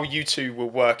how you two were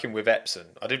working with Epson.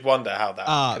 I did wonder how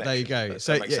that. There you go.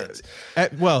 So that makes sense.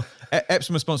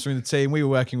 Epson was sponsoring the team. We were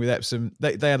working with Epson.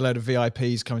 They had a load of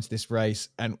VIPs coming to this race,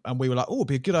 and we were like, "Oh, it'd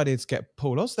be a good idea to get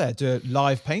Paul Oz there, do a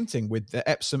live painting with the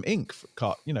Epsom ink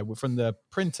cart, from the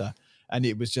printer." And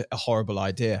it was just a horrible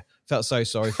idea. Felt so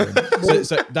sorry for him.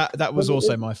 so that was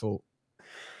also my fault.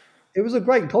 It was a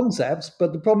great concept,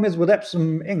 but the problem is with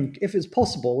Epsom ink, if it's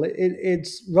possible,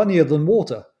 it's runnier than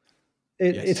water. I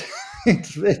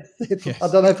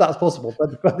don't know if that's possible,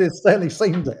 but it certainly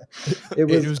seemed it. It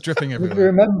was dripping everywhere. If you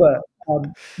remember,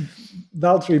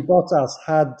 Valtteri Bottas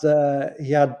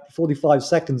had 45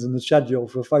 seconds in the schedule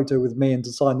for a photo with me and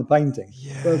to sign the painting.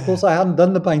 Yeah. But of course, I hadn't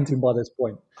done the painting by this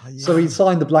point, so he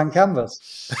signed the blank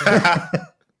canvas.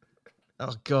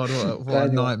 Oh God,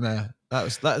 what a nightmare!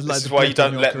 This is why you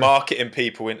don't let marketing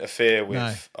people interfere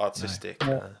with artistic.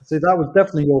 Yeah. See, that was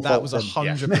definitely your fault. That was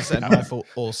 100% my fault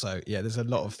also. Yeah, there's a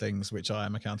lot of things which I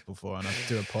am accountable for, and I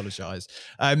do apologise.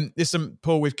 Listen,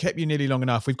 Paul, we've kept you nearly long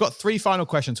enough. We've got 3 final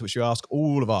questions which we ask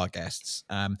all of our guests.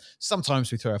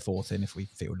 Sometimes we throw a 4th in if we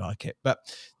feel like it. But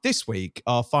this week,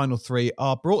 our final 3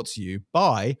 are brought to you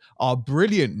by our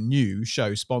brilliant new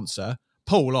show sponsor,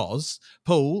 Paul Oz.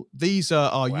 Paul, these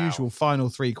are our usual final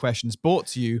 3 questions brought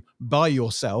to you by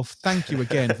yourself. Thank you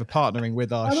again for partnering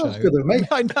with our show. That's good of me.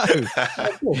 I know.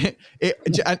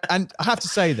 And I have to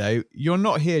say, though, you're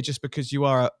not here just because you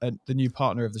are the new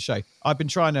partner of the show. I've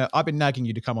been nagging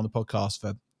you to come on the podcast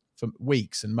for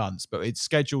weeks and months, but its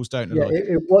schedules don't allow.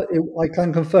 I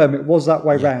can confirm it was that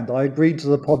way round. I agreed to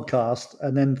the podcast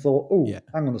and then thought,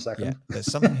 hang on a second. Yeah,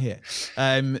 there's something here.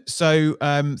 So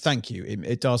thank you.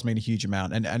 It does mean a huge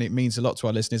amount, and it means a lot to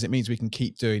our listeners. It means we can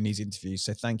keep doing these interviews.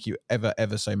 So thank you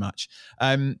ever so much.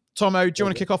 Tomo, do you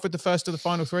want to kick off with the first of the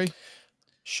final 3?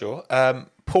 Sure.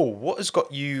 Paul, what has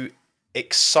got you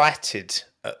excited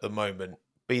at the moment,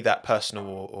 be that personal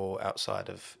or outside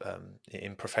of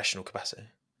in professional capacity?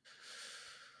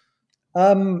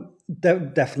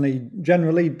 Definitely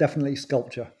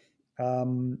sculpture.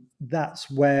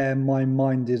 That's where my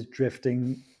mind is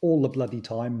drifting all the bloody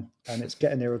time, and it's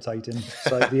getting irritating.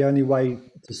 So the only way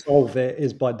to solve it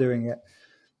is by doing it.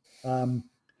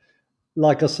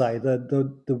 Like I say,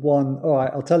 the one. All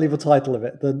right, I'll tell you the title of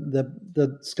it.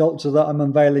 The sculpture that I'm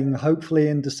unveiling, hopefully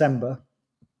in December,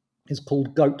 is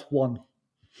called Goat 1.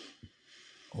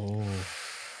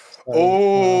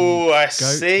 I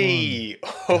see.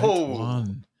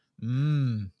 One.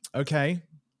 Okay.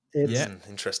 It's,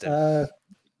 interesting.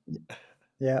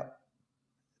 Yeah.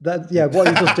 What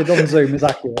you just did on Zoom is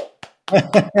accurate.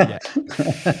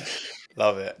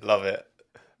 Love it.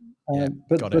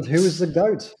 But who is the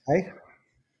goat? Hey.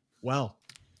 Well,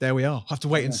 there we are. Have to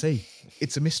wait and see.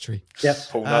 It's a mystery. Yes.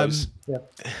 Paul knows.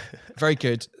 Very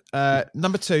good.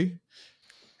 Number 2.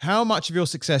 How much of your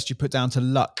success do you put down to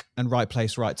luck and right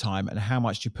place, right time, and how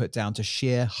much do you put down to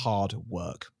sheer hard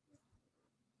work?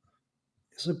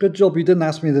 It's a good job you didn't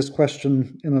ask me this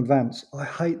question in advance. I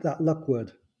hate that luck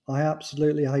word. I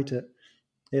absolutely hate it.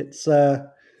 It's. I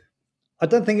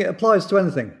don't think it applies to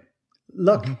anything.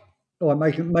 Luck,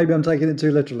 maybe I'm taking it too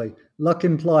literally. Luck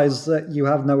implies that you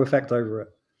have no effect over it,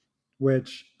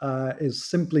 which is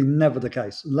simply never the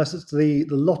case, unless it's the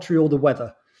lottery or the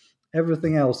weather.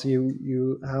 Everything else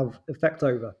you have effect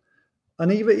over. And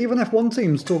even F1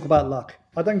 teams talk about luck.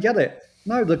 I don't get it.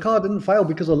 No, the car didn't fail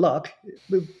because of luck.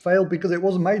 It failed because it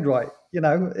wasn't made right.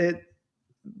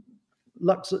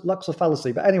 Luck's a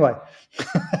fallacy. But anyway,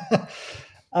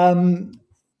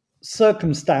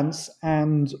 circumstance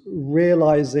and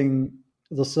realizing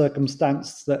the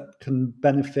circumstance that can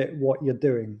benefit what you're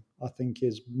doing, I think,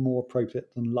 is more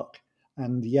appropriate than luck.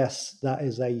 And yes, that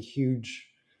is a huge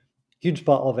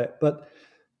part of it. But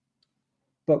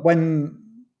when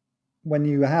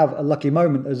you have a lucky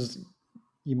moment, as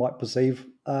you might perceive,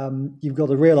 you've got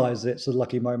to realize it's a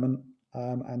lucky moment,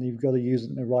 and you've got to use it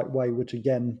in the right way, which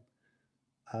again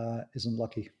isn't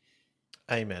lucky.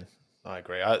 Amen. I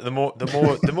agree. The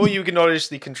more you acknowledge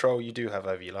the control you do have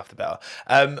over your life, the better.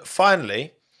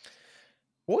 Finally,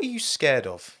 what are you scared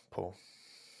of, Paul?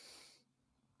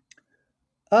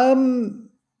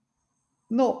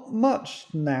 Not much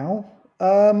now.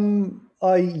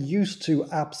 I used to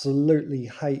absolutely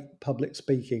hate public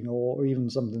speaking or even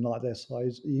something like this.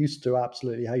 I used to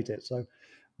absolutely hate it. So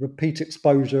repeat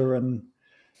exposure and,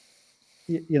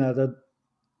 the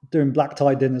doing black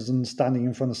tie dinners and standing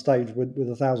in front of stage with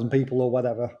 1,000 people or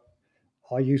whatever.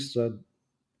 I used to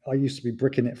be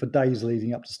bricking it for days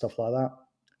leading up to stuff like that.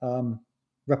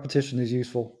 Repetition is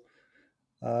useful.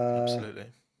 Absolutely.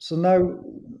 So no,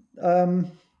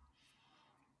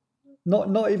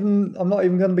 Not even. I'm not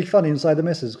even going to be funny and say the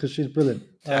missus because she's brilliant.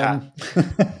 No,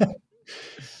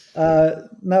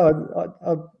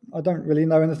 I don't really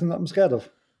know anything that I'm scared of.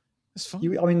 That's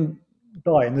fine.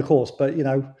 Dying, of course, but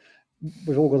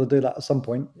we've all got to do that at some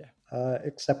point. Yeah.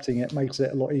 Accepting it makes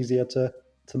it a lot easier to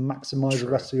maximise the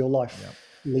rest of your life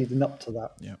leading up to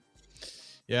that. Yeah.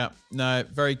 Yeah, no,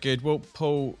 very good. Well,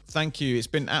 Paul, thank you. It's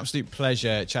been an absolute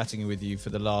pleasure chatting with you for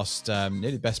the last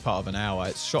nearly the best part of an hour.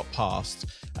 It's shot past.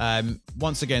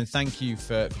 Once again, thank you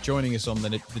for joining us on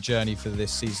the journey for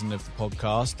this season of the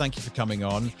podcast. Thank you for coming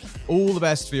on. All the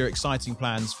best for your exciting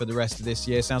plans for the rest of this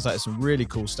year. Sounds like there's some really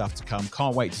cool stuff to come.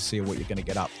 Can't wait to see what you're going to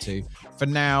get up to. For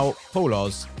now, Paul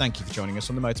Oz, thank you for joining us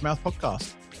on the Motormouth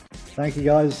podcast. Thank you,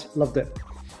 guys. Loved it.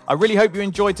 I really hope you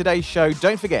enjoyed today's show.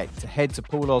 Don't forget to head to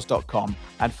pauloz.com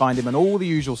and find him on all the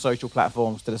usual social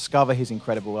platforms to discover his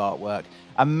incredible artwork.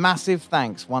 A massive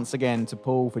thanks once again to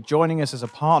Paul for joining us as a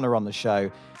partner on the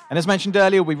show. And as mentioned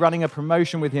earlier, we'll be running a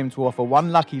promotion with him to offer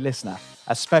one lucky listener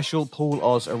a special Paul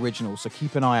Oz original. So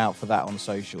keep an eye out for that on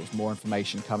socials. More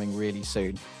information coming really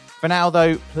soon. For now,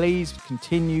 though, please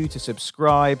continue to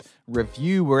subscribe,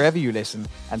 review wherever you listen,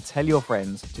 and tell your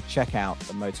friends to check out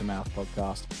the Motormouth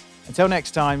podcast. Until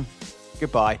next time,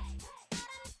 goodbye.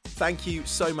 Thank you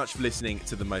so much for listening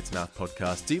to the Motormouth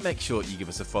podcast. Do make sure you give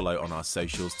us a follow on our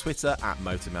socials, Twitter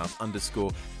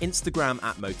 @Motormouth_, Instagram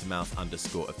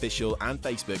 @Motormouth_official, and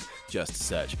Facebook, just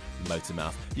search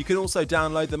Motormouth. You can also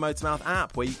download the Motormouth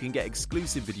app where you can get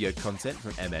exclusive video content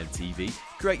from MMTV,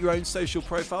 create your own social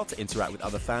profile to interact with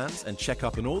other fans, and check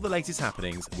up on all the latest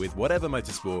happenings with whatever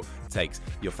motorsport takes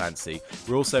your fancy.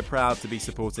 We're also proud to be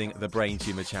supporting the Brain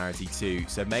Tumour charity too,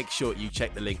 so make sure you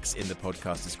check the links in the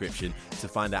podcast description to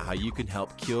find out how you can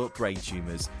help cure brain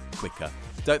tumours quicker.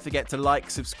 Don't forget to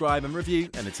like, subscribe and review,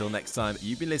 and until next time,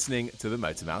 you've been listening to the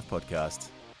Motormouth podcast.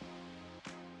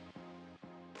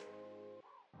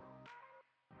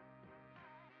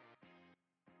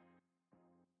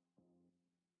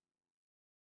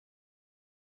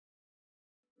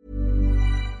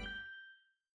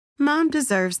 Mom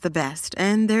deserves the best,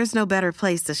 and there's no better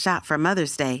place to shop for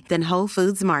Mother's Day than Whole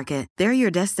Foods Market. They're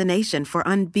your destination for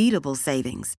unbeatable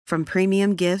savings, from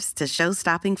premium gifts to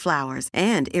show-stopping flowers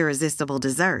and irresistible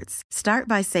desserts. Start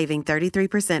by saving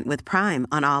 33% with Prime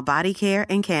on all body care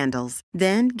and candles.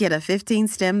 Then get a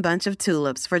 15-stem bunch of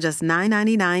tulips for just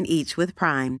 $9.99 each with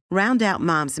Prime. Round out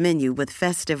Mom's menu with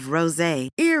festive rosé,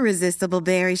 irresistible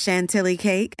berry chantilly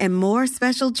cake, and more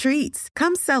special treats.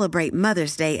 Come celebrate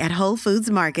Mother's Day at Whole Foods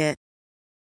Market.